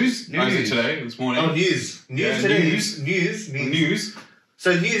 new news. New As in news. today, this morning. Oh, news. News Yeah, today. news. News means... News.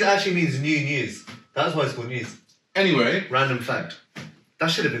 So news actually means new news. That's why it's called news. Anyway, Random fact. That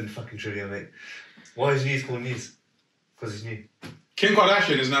should have been fucking trivia, mate. Why is news called news? Because it's new. Kim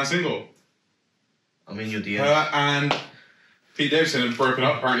Kardashian is now single. I'm in your DM. Her and Pete Davidson have broken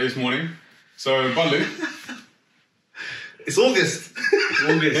up apparently this morning. So, Ballu, It's August.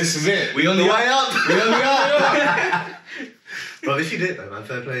 August. this is it. We on The the way up. We on the up. Bro, if you did though, man,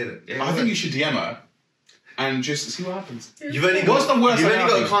 fair play, innit? Yeah, I think you should DM her and just see what happens. You've only What's got, the worst you've that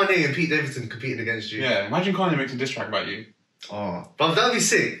only got Kanye and Pete Davidson competing against you. Yeah, imagine Kanye makes a diss track about you. Oh, But that'd be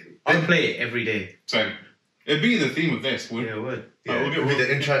sick. I'll play it every day. So, it'd be the theme of this. Would Yeah, it would. Yeah, we'll get with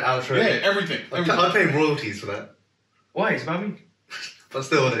the intro, outro. Yeah, everything. I'd pay royalties for that. Why? It's about me. But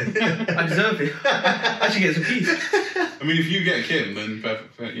still, on it. I deserve it. I should get some peace. I mean, if you get Kim, then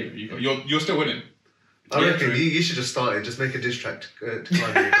perfect. You're still winning. I Yeah, reckon true. you should just start it. Just make a diss track to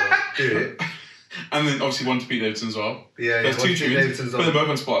Kanye. Bro. Do it. And then obviously one to Pete Davidson as well. Yeah, There's one two to Pete tunes. Davidson's Put on. them both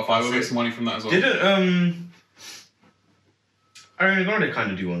on Spotify. We'll That's get it. some money from that as well. Didn't Ariana Grande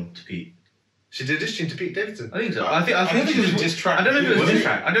kind of do one to Pete? She did this tune to Pete Davidson. I think so. I don't think it was a diss track. I don't know if it was a diss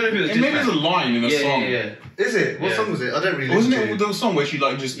track. I don't know if it was a diss track. Maybe there's a line in a song. Yeah. Is it? What song was it? I don't really. Wasn't it the song where she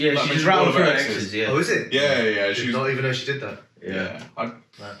like just she mentioned just all rattled of through her her exes? exes. Yeah. Oh, is it? Yeah. Did She was, not even know she did that. yeah. I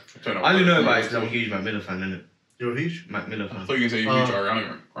don't know. I only know about it because I'm a huge Mac Miller fan, innit? You're a huge? Mac Miller I fan. thought you were going to say you're a huge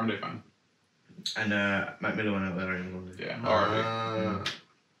Ariana Grande fan. And Mac Miller went out with Ariana Grande. Yeah.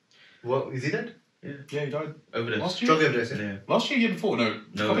 What, is he dead? Yeah, he died. Overdose. Last year? Drug overdose, Yeah. Last year, year before? No,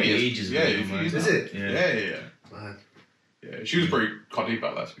 No, ages ago. Yeah, man. a few years Is now. it? Yeah. Man. Yeah, she was pretty cut deep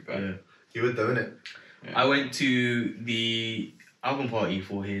about that, to be fair. Yeah. You would though, innit? Yeah. I went to the album party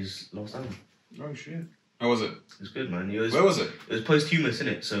for his last album. Oh, shit. How was it? It was good, man. Where was it? It was posthumous,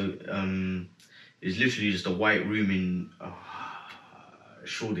 innit? So it was literally just a white room in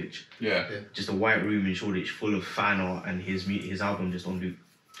Shoreditch. Yeah. Just a white room in Shoreditch full of fan art and his album just on loop.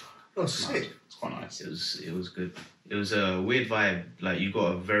 Oh, sick. It's quite nice. It was good. It was a weird vibe. Like you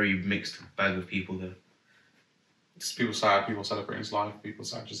got a very mixed bag of people there. It's people sad, people celebrating his life, people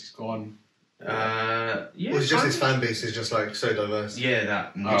sad just he's gone. Yeah. Well, it's just his fan base is just like so diverse. Yeah,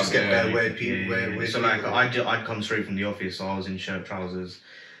 that. You just get there weird people. Weird so like I'd come straight from the office, so I was in shirt, trousers.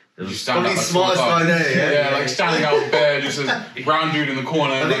 There was probably the smartest guy there, yeah, like standing out there, just a brown dude in the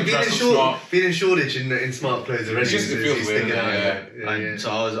corner. I think like, being in Shoreditch in smart clothes already. It feels weird. Yeah.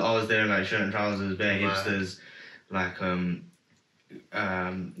 So I was there in like shirt and trousers, bare hipsters. Like there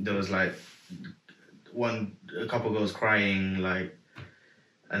was like a couple of girls crying, like,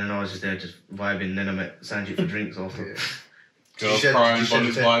 and then I was just there just vibing. Then I met Sanjit for drinks after. Yeah. Girls crying,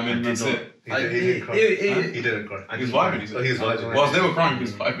 bodies vibing, that's it. He didn't cry. He didn't cry. He was vibing. He was vibing. Whilst they were crying, he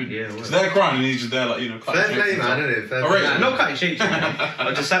was vibing. Yeah, so they're crying and he's just there, like, you know, Fair play, man, isn't it? Fair play. Nah, not cutting shapes, man.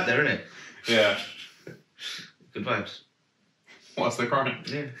 I just sat there, innit? Yeah. Good vibes. Whilst they're crying.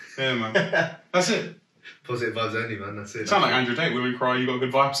 Yeah. Yeah, man. That's it. Positive vibes only, man. That's it. Sound like Andrew Tate. When we cry, you got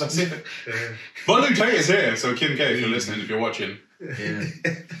good vibes. That's it. Yeah. Ballu Tate is here, so Kim K, if you're listening, if you're watching. Yeah.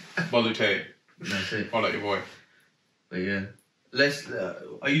 Ballu Tate. That's it. I'll let your boy. But yeah.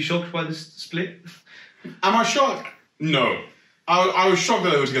 Are you shocked by this split? Am I shocked? No. I was shocked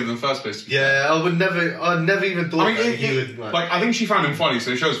that they were together in the first place. Yeah, I never even thought that he would. Like, I think she found him funny,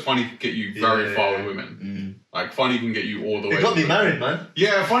 so it shows funny can get you very far with women. Mm. Like, funny can get you all the way. They got to be married, man.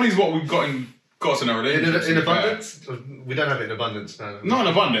 Yeah, funny's what we've got in a relationship. In abundance? We don't have it in abundance now. Not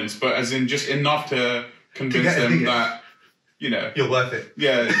in abundance, but as in just enough to convince them that, you know. You're worth it.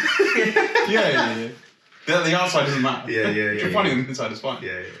 Yeah. yeah. The outside doesn't matter. Yeah. If you're funny on the inside, it's fine.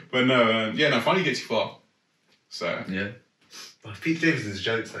 Yeah. But no, funny gets you far. So. Yeah. But Pete Davidson's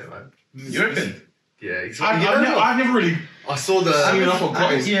jokes, though, man. You reckon? Yeah, I've never really. I saw the. I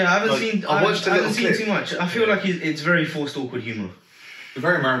haven't seen. I watched a little clip. Too much. I feel like it's very forced awkward humour.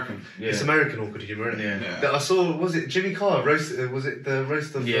 Very American. Yeah. It's American awkward humour, isn't it? Yeah. That I saw, was it Jimmy Carr roast? Was it the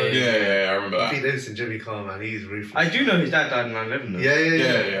roast of? Yeah, I remember that. Pete Davidson, Jimmy Carr, man, he's ruthless. I do know his dad died in 9/11 though.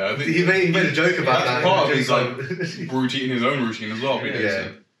 Yeah. He made a joke about that. Part of his routine, his own routine as well. Yeah.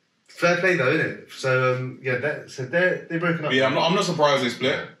 Fair play though, isn't it? So they're broken up. Yeah, I'm not surprised they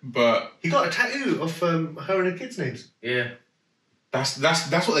split, but he got a tattoo of her and her kids' names. Yeah. That's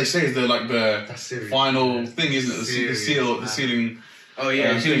what they say is the final thing, isn't it? The ceiling. Oh yeah,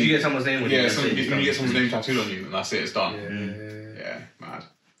 as soon as you get someone's name on you. Yeah, when you get someone's name tattooed on you, then that's it. It's done. Yeah, mad.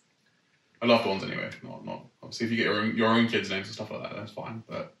 I love the ones anyway. Not obviously if you get your own kids' names and stuff like that, that's fine.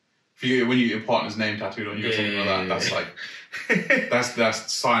 But when you get your partner's name tattooed on you or something like that, that's like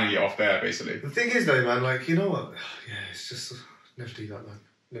that's signing it off there basically. The thing is though, man, like you know what? Yeah, it's just never do that, man.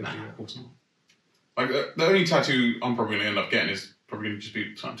 Never do that. Of course not. Like the only tattoo I'm probably gonna end up getting is probably gonna just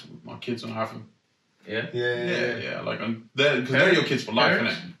be something with my kids when I have them. Yeah. Like they're your kids for life,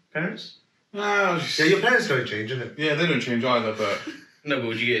 parents? innit? Parents? No, yeah, your parents don't change, innit? Yeah, they don't change either, but no. But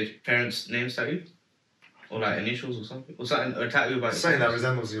would you get your parents' names tattooed, or like initials or something, or something, a tattoo about something that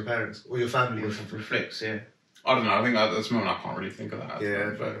resembles your parents or your family or something? Reflects, yeah. I don't know. I think at this moment I can't really think of that.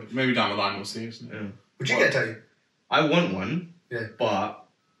 Yeah, but maybe down the line we'll see, isn't it? Yeah. Would you get a tattoo? I want one. Yeah. But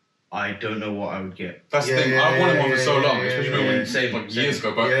I don't know what I would get. That's the thing. I've wanted one for so long, especially same. Years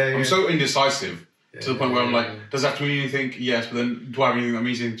ago. But I'm so indecisive to the point where I'm like, does that have to mean anything? Yes, but then do I have anything that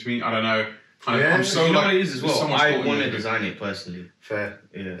means anything to me? I don't know. I'm so you know like, what it is as well. so I want to design it personally. Fair.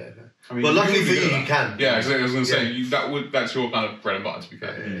 Yeah. I mean, but luckily for you can. Yeah, exactly. I was going to say that's your kind of bread and butter. To be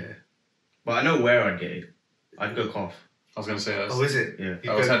fair. Yeah. But I know where I'd get it. I'd go calf. I was going to say that. Oh, is it? Yeah.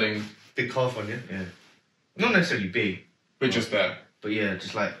 I was heading big calf on you. Yeah. Not necessarily big, but just there. But yeah,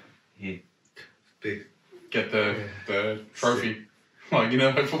 just like here. Big. Get the trophy. Like, you know,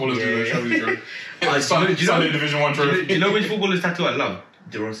 like footballers do the trophy. Sunday Division 1 trophy. Do you know which footballer's tattoo I love?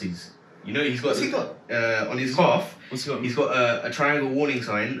 De Rossi's. You know, he's got. What's he got? On his calf. What's he got? He's got a triangle warning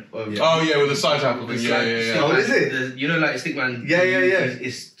sign. Of, Oh yeah, with the side tackle thing. Yeah. Oh, is it? You know, like Stickman. Yeah.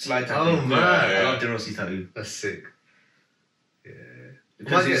 It's slide tackle. Oh man, I love the Rossi tattoo. That's sick. Yeah.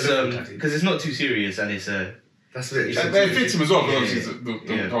 Because it's not too serious and it's That's a bit. It fits him as well because Yeah.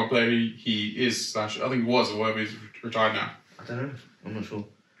 obviously the type of player he is. I think he was, or whether he's retired now. I don't know. I'm not sure.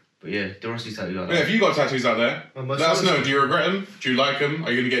 But yeah, the Rossi tattoo. But yeah, if you got tattoos out there, my let us son's- know. Do you regret them? Do you like them? Are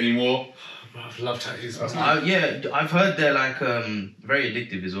you going to get any more? I love tattoos. Yeah, I've heard they're like very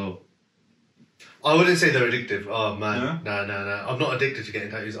addictive as well. I wouldn't say they're addictive. Oh man, Yeah? no. I'm not addicted to getting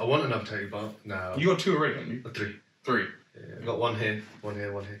tattoos. I want another tattoo, but no. You got 2 already, haven't you? 3. 3. Yeah, I got one here.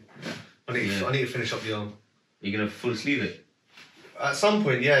 Yeah. I need to finish up the arm. You're gonna full sleeve it. At some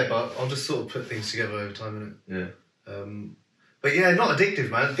point, yeah, but I'll just sort of put things together over time, Yeah. innit? But yeah, not addictive,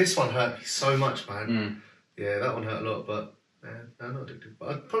 man. This one hurt me so much, man. Mm. Yeah, that one hurt a lot, but no, not addictive. But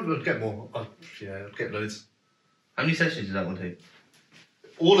I'd probably get more. I'd get loads. How many sessions did that one take?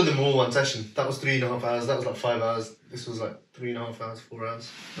 All of them were all one session. That was 3.5 hours. That was like 5 hours. This was like 3.5 hours, 4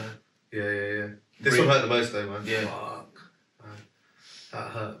 hours. Yeah. This one hurt the most though, man. Yeah. Fuck, man. That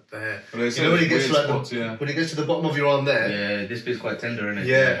hurt there. Well, You know when it gets to weird like spots, when it gets to the bottom of your arm there. Yeah, this bit's quite tender, isn't it?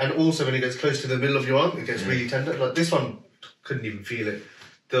 Yeah, and also when it gets close to the middle of your arm, it gets really tender. Like this one, couldn't even feel it.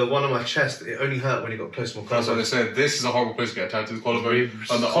 The one on my chest, it only hurt when it got close to my That's what collarbone. they said. This is a horrible place to get tattooed. The collarbone and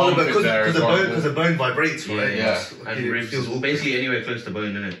the Collarbone, armpit there is because the bone vibrates, Yeah, right? yeah. And It ribs, feels awkward. basically anywhere close to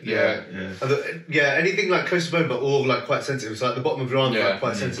bone, isn't it? Yeah. Yeah. And anything like close to bone, but all like quite sensitive. So like the bottom of your arm is Yeah. like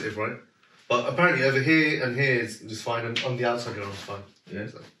quite sensitive, right? But apparently over here and here is fine, and on the outside of your arm is fine. Yeah.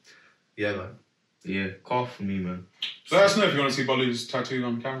 So, yeah, man. Yeah, calf for me, man. So let us know if you want to see Ballu's tattoo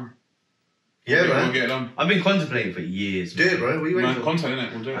on camera. Yeah, We'll man. get it done. I've been contemplating for years. Do it, bro. What are you waiting Man, for? content,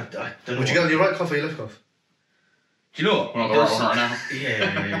 innit? We'll do I it. don't know. Would you get on your right cuff or your left cuff? Do you know what? We're not the right one right now.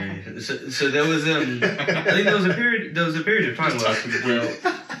 Yeah. So there was I think there was a period of time where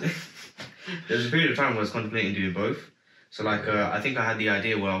there was a period of time where I was contemplating doing both. So like I think I had the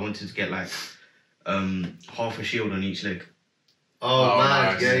idea where I wanted to get like half a shield on each leg. Oh, Oh,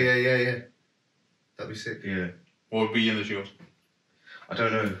 man. nice. Yeah. That'd be sick. Yeah. What would be in the shield? I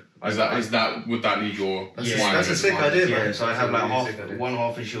don't know. Would that need your That's a sick idea, man. Yeah, so I That's have a like really half sick idea. one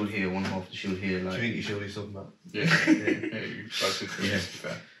half a shield here, one half the shield here, like Community shield he's talking about. Yeah. That's it. Yeah.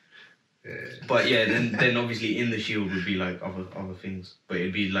 Fair. Yeah. but yeah, then obviously in the shield would be like other things. But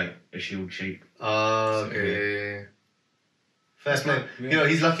it'd be like a shield shape. Okay. Yeah. Fair play. Yeah. You know,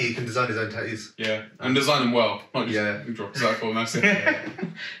 he's lucky he can design his own tattoos. Yeah, and design them well, not just Yeah. drop circle and that's it.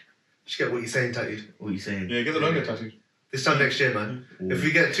 Just get what you're saying tattooed. What are you saying? Yeah, get the logo tattooed. This time next year, man. Ooh. If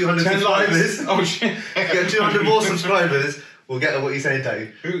we get 200 10 subscribers, likes. Oh shit. get 200 more subscribers, we'll get a what you're saying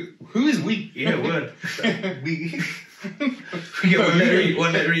tattooed. Who is we? Yeah, word. We We get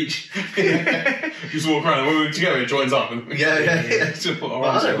one letter each. Just walk around and we're together, it joins up. And yeah. Just put our But I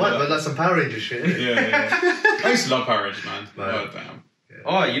arms don't mind, together. but that's some Power Rangers shit. Innit? Yeah. I used to love Power Rangers, man. Right. Oh, damn.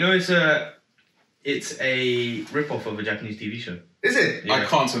 Oh, you know it's a rip-off of a Japanese TV show. Is it? Yeah. I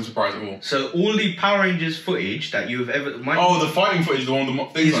can't seem surprised at all. So all the Power Rangers footage that you have ever Oh, the fighting footage, the one with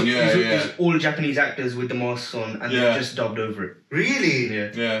the things on. Yeah. is all Japanese actors with the masks on and Yeah. they've just dubbed over it. Really?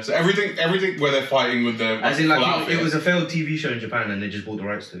 Yeah. Yeah, so everything where they're fighting with their As in, full like, outfit. it was a failed TV show in Japan and they just bought the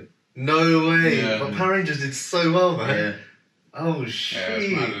rights to it. No way. Yeah. But Power Rangers did so well, man. Yeah. Oh, Yeah, shit.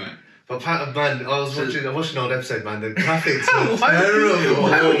 it's mad, isn't it? But man, I was watching an old episode, man. The graphics were Why terrible.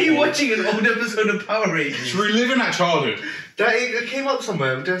 were you watching an old episode of Power Rangers? Just reliving that childhood. It came up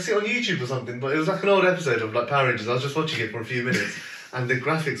somewhere. Did I see it on YouTube or something? But it was like an old episode of like Power Rangers. I was just watching it for a few minutes, and the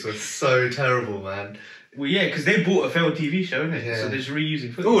graphics were so terrible, man. Well, yeah, because they bought a failed TV show, innit? Yeah. So they're just reusing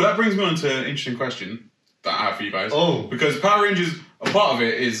footage. Oh, that brings me on to an interesting question that I have for you guys. Oh. Because Power Rangers, a part of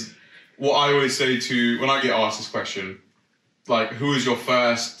it is what I always say to when I get asked this question, like, who is your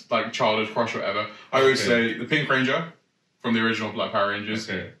first like childhood crush or whatever? I always say the Pink Ranger from the original like Power Rangers,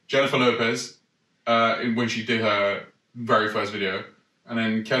 Okay. Jennifer Lopez when she did her very first video, and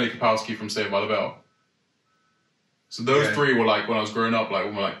then Kelly Kapowski from Saved by the Bell. So those Okay. three were like when I was growing up, like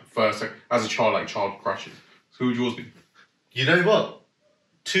when we like first like, as a child, like child crushes. So who would yours be? You know what?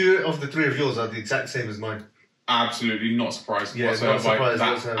 2 of the 3 of yours are the exact same as mine. Absolutely not surprised Yeah, whatsoever not surprised by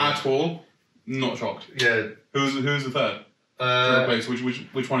that whatsoever. at all. Not shocked. Yeah. Who's the third? To replace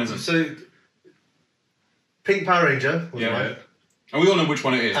which one is it? So, Pink Power Ranger was mine. And we all know which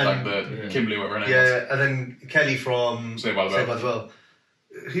one it is, And- like the Kimberly, whatever her name is. Yeah, and then Kelly from Saved by the Bell. Bell.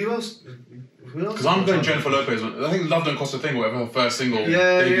 Who else? Because I'm going Jennifer Lopez. I think Love Don't Cost a Thing, whatever her first single,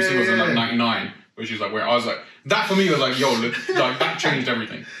 Yeah, debut yeah, single was in like yeah. 99, where she's like, where I was like, that for me was like, yo, look, like that changed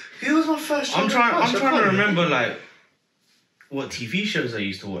everything. Who was my first? I'm trying to remember, like, what TV shows I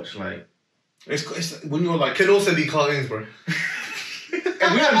used to watch, like. It's when you're like... Could also be cartoons, bro. We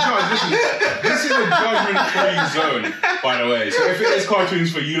don't judge. Listen, this is a judgment-free zone, by the way. So if it is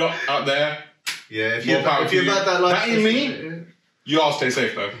cartoons for you lot out there, yeah, if you're about that life, that ain't me. You all stay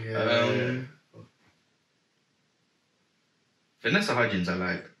safe though. Yeah. Vanessa Hudgens, I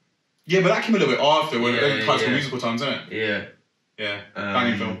like. Yeah, but that came a little bit after when High School Musical times, isn't it? Yeah. Yeah.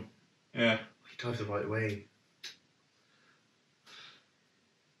 Banging film. Yeah. He types the right way.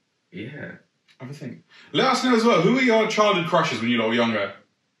 Yeah. Have a think. Let us know as well. Who were your childhood crushes when you were younger?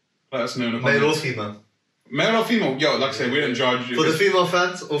 Let us know in the comments. Male or female? Male or female? Yo, like I say, we don't judge. For the female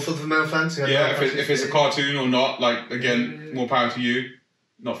fans or for the male fans? Yeah, if it's a cartoon or not, like, again, more power to you.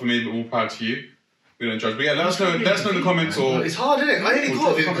 Not for me, but more power to you. We don't judge. But yeah, let us know in the comments or... It's hard, isn't it? I only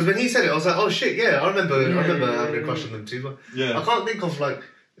thought of it because when he said it, I was like, oh shit, yeah, I remember having a crush on them too, but I can't think of, like,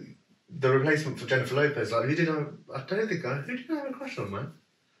 the replacement for Jennifer Lopez. Like, who did I have a crush on, man?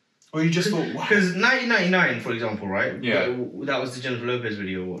 Or you just thought, wow. Because 1999, for example, right? Yeah. That was the Jennifer Lopez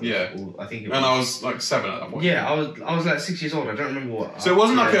video. Yeah. Or I think it was. And I was like 7 at that point. Yeah, I was like 6 years old. I don't remember what. So it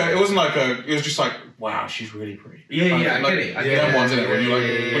wasn't it was just like, wow, she's really pretty. Yeah, I get it. I get it. Ones,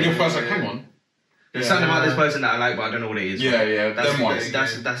 innit? When you're first like, hang on. There's something about this person that I like, but I don't know what it is. Yeah, That's what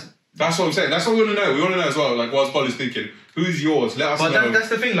I'm saying. That's what we want to know. We want to know as well. Like, what's Ballu's thinking? Who's yours? Let us know. But that's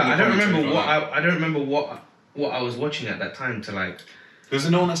the thing. Like, I don't remember what I was watching at that time to like. There's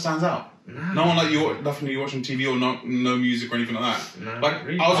no one that stands out. No one like you're watching TV or no music or anything like that. No, like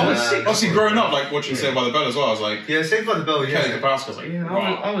really. I was obviously growing up like watching Saved by the Bell as well. I was like, Saved by the Bell. Yeah, Kelly Kapowski. I was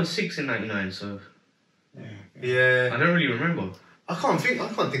like, I was 6 in '99, so yeah. I don't really remember. I can't think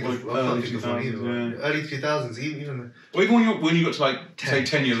of one either. Early 2000s, even. Or even when you got to like say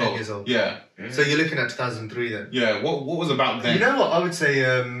 10 years old. Yeah. So you're looking at 2003 then. Yeah. What was about then? You know what? I would say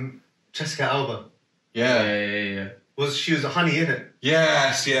Jessica Alba. Yeah. She was a honey in it.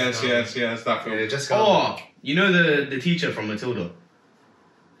 Yes, that film. Yeah, Jessica Alba. You know the teacher from Matilda?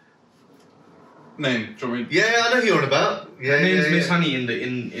 Name, do you want me? Yeah, I know who you're on about. Yeah, her name's Miss Honey in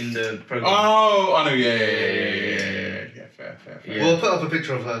the program. Oh, I know. Yeah. Fair. Yeah. We'll put up a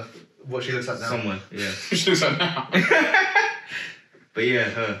picture of her, what she looks like now. Somewhere, yeah. She looks like now. But yeah,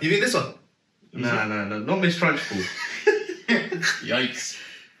 her. You mean this one? No, not Miss Trunchbull. Yikes.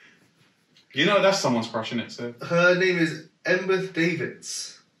 You know that's someone's crush, isn't it? So her name is Embeth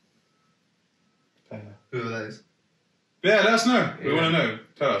Davids. Whoever that is. Yeah, let us know. We want to know.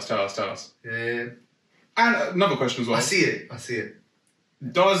 Tell us. Yeah. And another question as well. I see it.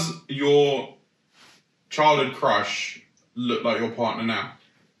 Does your childhood crush look like your partner now?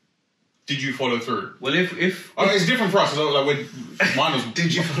 Did you follow through? Well, if it's different for us. Like when mine was,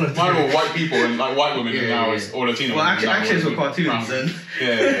 did you follow through? Mine were white people and like white women, and now it's all Latino. Well, Akshay's were cartoons then.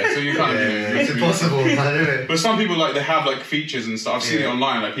 Yeah. So you can't. It's impossible, man, isn't it? But some people like they have like features and stuff. I've seen it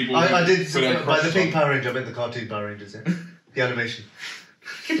online. Like people. I did. By the pink Power Ranger, I meant the cartoon Power Rangers. Yeah, the animation,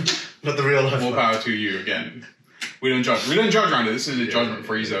 not the real life. More power to you again. We don't judge. We don't judge around it. This is a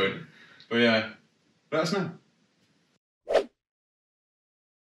judgment-free zone. But yeah, let us know.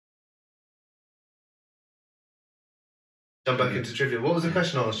 Jump back into trivia. What was the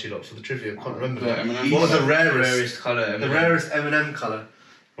question I asked you lot for the trivia? I can't remember. M&M. What was the rarest colour? The rarest M&M colour,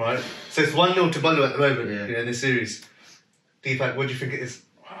 right? So it's 1-0 to Ballu at the moment in this series. Deepak, what do you think it is?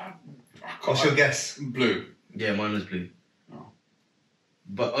 What's your guess? Blue. Yeah, mine was blue. Oh.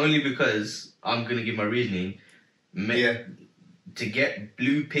 But only because I'm going to give my reasoning. To get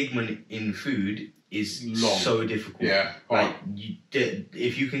blue pigment in food is so difficult. Yeah. Like,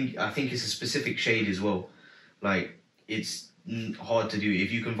 if you can, I think it's a specific shade as well. Like, it's hard to do.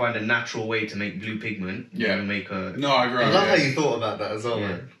 If you can find a natural way to make blue pigment, you can make a... No, I agree. I love how you thought about that as well,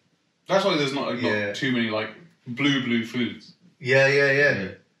 man. That's why there's not too many, like, blue foods. Yeah.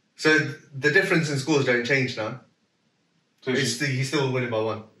 So the difference in scores don't change now. So he's still winning by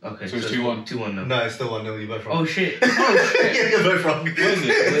 1. Okay, so it's 2-1. 2-1 now. No, it's still 1-0. You're both wrong. Oh shit! Yeah, you're both wrong. What is it?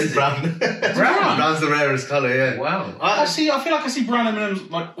 It's brown. Brown's the rarest colour. Yeah. Wow. I feel like I see brown M&Ms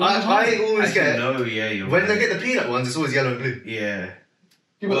like all the time. I always get. No, yeah, you're when right. they get the peanut ones, it's always yellow and blue. Yeah.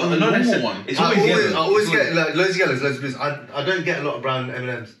 But the normal one. It's always yellow. I always get like, loads of yellows, loads of blues. I don't get a lot of brown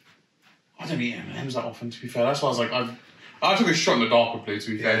M&Ms. I don't eat M&Ms that often, to be fair. That's why I was like, I took a shot in the darker blue, to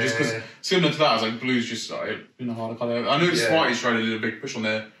be fair, just because similar to that, I was like, blue's just harder colour. I know Smarties tried to do a big push on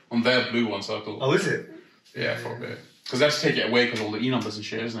their blue one, so I thought. Oh, is it? Yeah, for a bit. Because they have to take it away because all the E numbers and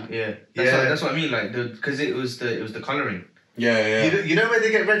shit, isn't it? Yeah. That's what I mean. Like, because it was the colouring. Yeah. You know where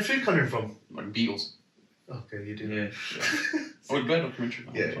they get red food colouring from? Like beetles. Okay, you do. Yeah. Oh, bear documentary.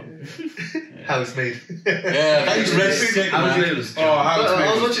 How it's made. Yeah, that is red food.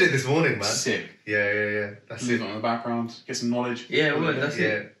 I was watching it this morning, man. Sick. Yeah. That's Leave it. it on the background. Get some knowledge. Yeah, well, that's Yeah.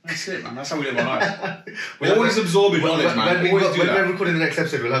 it. That's it, man. That's how we live our life. We're always absorbing knowledge, man. When Always do we're that. recording the next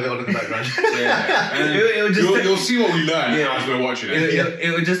episode, we'll have it on in the background. Yeah. And you'll see what we learn as we're watching it.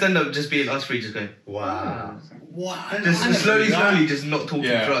 It would just end up just being us three just going, Wow. What? just slowly, just not talking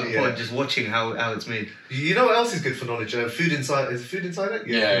throughout the pod, just watching how it's made. You know what else is good for knowledge? Food Inside. Is it Food Insider?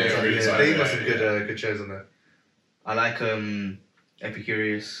 Yeah, Food Insider, They got some yeah. good shows on there. I like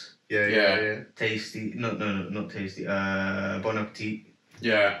Epicurious, Yeah. Tasty. No, not Tasty. Bon Appetit.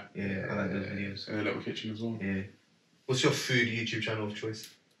 Yeah. Yeah, I like those videos. In a little kitchen as well. Yeah. What's your food YouTube channel of choice?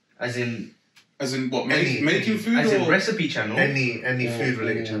 As in what? Any- Making food As or in recipe channel. Any food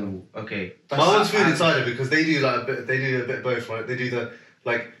related channel. Okay. My one's Food Insider because they do a bit of both, right? They do the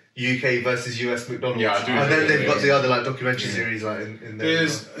like UK versus US McDonald's. Yeah, I do. And then they've got the other like documentary series like in there.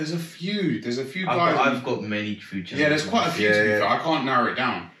 There's a few guys. I've got many food channels. Yeah, there's quite a few to be fair. I can't narrow it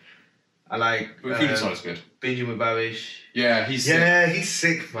down. I like But Food Insider's good. Binging with Babish. Yeah, he's sick. Yeah, he's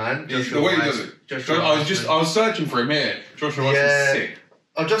sick, man. The way he does it. I was searching for him here. Joshua Watts is sick.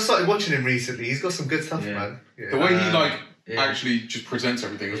 I've just started watching him recently. He's got some good stuff, man. Yeah. The way he actually just presents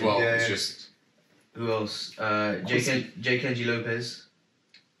everything as well. Yeah, It's yeah. just. Who else? J. Kenji Lopez.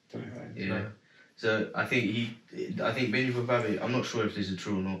 Don't know who that is. Yeah. So I think Binging with Babish. I'm not sure if this is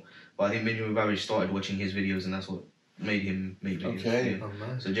true or not, but I think Binging with Babish started watching his videos, and that's what made him make videos. Okay. Yeah. Oh,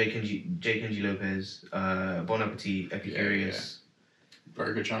 man. So J. Kenji Lopez, Bon Appetit, Epicurious.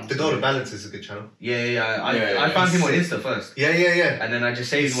 Very good channel. The Golden Balance is a good channel. I found him on Insta first. Yeah. And then I just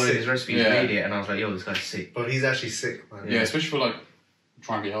saved one of his recipes and made it, and I was like, yo, this guy's sick. But he's actually sick, man. Yeah, especially for like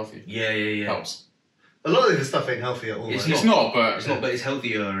trying to be healthy. Yeah. Helps. A lot of this stuff ain't healthy at all. It's man. It's not, but It's not, but it's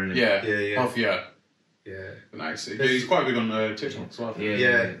healthier. And yeah, Yeah. healthier. Yeah. But nice. He's quite big on TikTok as well.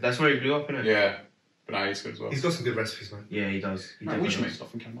 Yeah. That's where he blew up, innit? Yeah, but now he's good as well. He's got some good recipes, man. Yeah, he does. He Man, we should does. make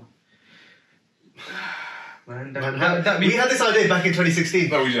stuff in camera. Man, We had this idea back in 2016.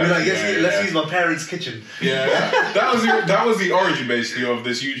 No, we we were like, did. let's use my parents' kitchen. Yeah, that was the origin basically of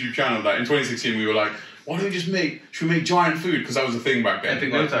this YouTube channel. That in 2016 we were like, why don't we just should we make giant food? Because that was the thing back then.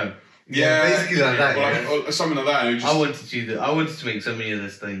 Epic like, meal time. Yeah, basically like that. or something like that. And it just, I wanted to make so many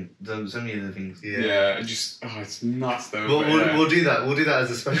of so many of the things. yeah, it just it's nuts though. We'll do that. We'll do that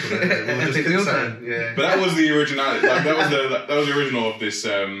as a special. We'll just Epic cook meal something. time. Yeah. But that was the originality. Like that was the original of this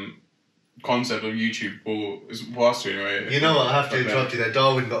concept of YouTube for us two anyway. You know what? I have to interrupt you there.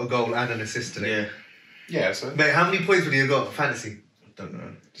 Darwin got a goal and an assist today. Yeah. So Mate, how many points would you have got for fantasy? Don't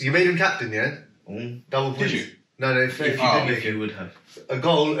know. You made him captain, yeah? Double points. Did you? No, if you did make If you it. would have. A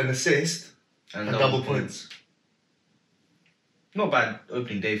goal, an assist, and double points. Not bad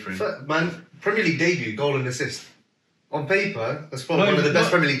opening day for him. Man, Premier League debut, goal and assist. On paper, that's probably one of the best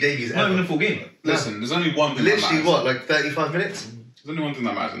Premier League debuts Not even ever. a full game. listen, there's only one thing. Literally, that matters. what, like 35 minutes? There's only one thing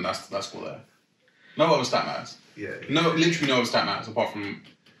that matters, and that's score there. No other stat matters. Yeah. Literally no other stat matters apart from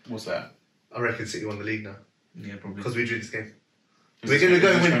what's there. I reckon City won the league now. Yeah, probably. Because we drew this game. We're going to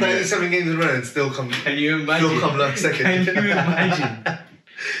go and win 37 games in a row and still come Can you imagine? Still come like second. Can you imagine?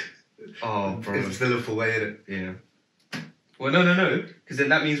 Oh, bro. It's the Liverpool way, isn't it? Yeah. Well, no. Because then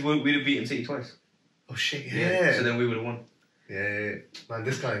that means we'd have beaten City twice. Oh, shit, yeah. So then we would have won. Yeah. Man,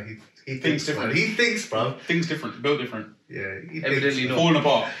 this guy, he Thinks thinks, different. man. He thinks, bro. Things different, built different, Yeah, he Evidently thinks. not. falling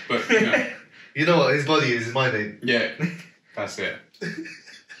apart, but you know, You know what? His body is his mind ain't. yeah, that's it.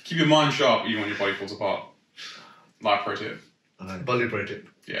 Keep your mind sharp even when your body falls apart. Life pro tip. Ballu project.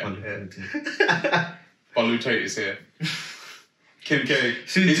 Yeah. Yeah. Ballu Tate is here. Kim K,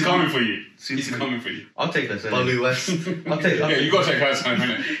 Soon he's to coming be- for you. soon He's to be- coming for you. I'll take her. Ballu West. I'll take. Yeah, you got to take her time,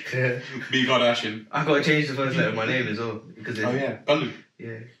 innit? Yeah. B Kardashian. I've got to change the first letter of my name as well because it's, Oh yeah, Ballu.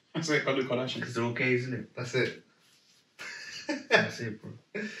 yeah, I say Ballu Kardashian. because they're all K's, isn't it? That's it. That's it, bro.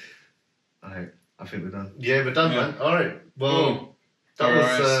 Alright, I think we're done. Yeah, we're done, Yeah. man. All right. Well, that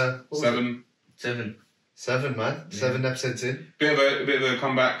WYS, was what was it? 7. 7, man. Yeah. 7 episodes in. Bit of a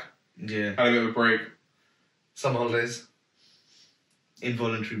comeback. Yeah. Had a bit of a break. Summer holidays.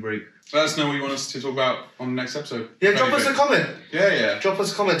 Involuntary break. Let us know what you want us to talk about on the next episode. Yeah, drop us a comment. Yeah. Drop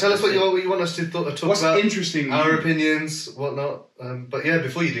us a comment. Tell us what you want us to talk What's about. interesting? Our opinions, whatnot. But yeah,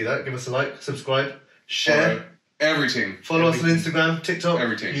 before you do that, give us a like, subscribe, share, Everything. follow us on Instagram, TikTok,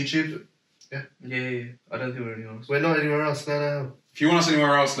 Everything. YouTube. Yeah. I don't think we're anyone else. We're not anywhere else. No. If you want us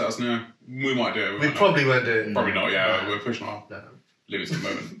anywhere else, let us know. We might do it. We might probably won't do it. not. Probably not. Yeah, No. we're pushing our No. limits at the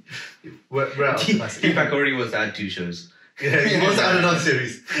moment. We're out of capacity. Deepak already wants to add 2 shows. Yeah, he wants to add another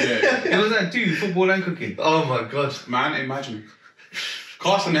series. Yeah. He wants to add 2, football and cooking. Oh my god. Man, imagine.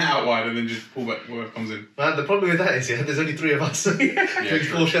 Cast the net out wide and then just pull back where it comes in. Man, the problem with that is, there's only 3 of us doing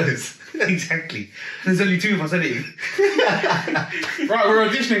 4 shows. Exactly. There's only 2 of us editing. Right, we're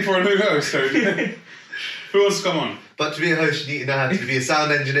auditioning for a new host. So who wants to come on? But to be a host, you need to know how to be a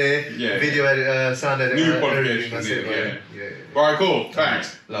sound engineer, video editor, sound editor. New qualifications. That's it, yeah. Right, cool.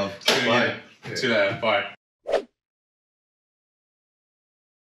 Thanks. Love. See you later. Bye.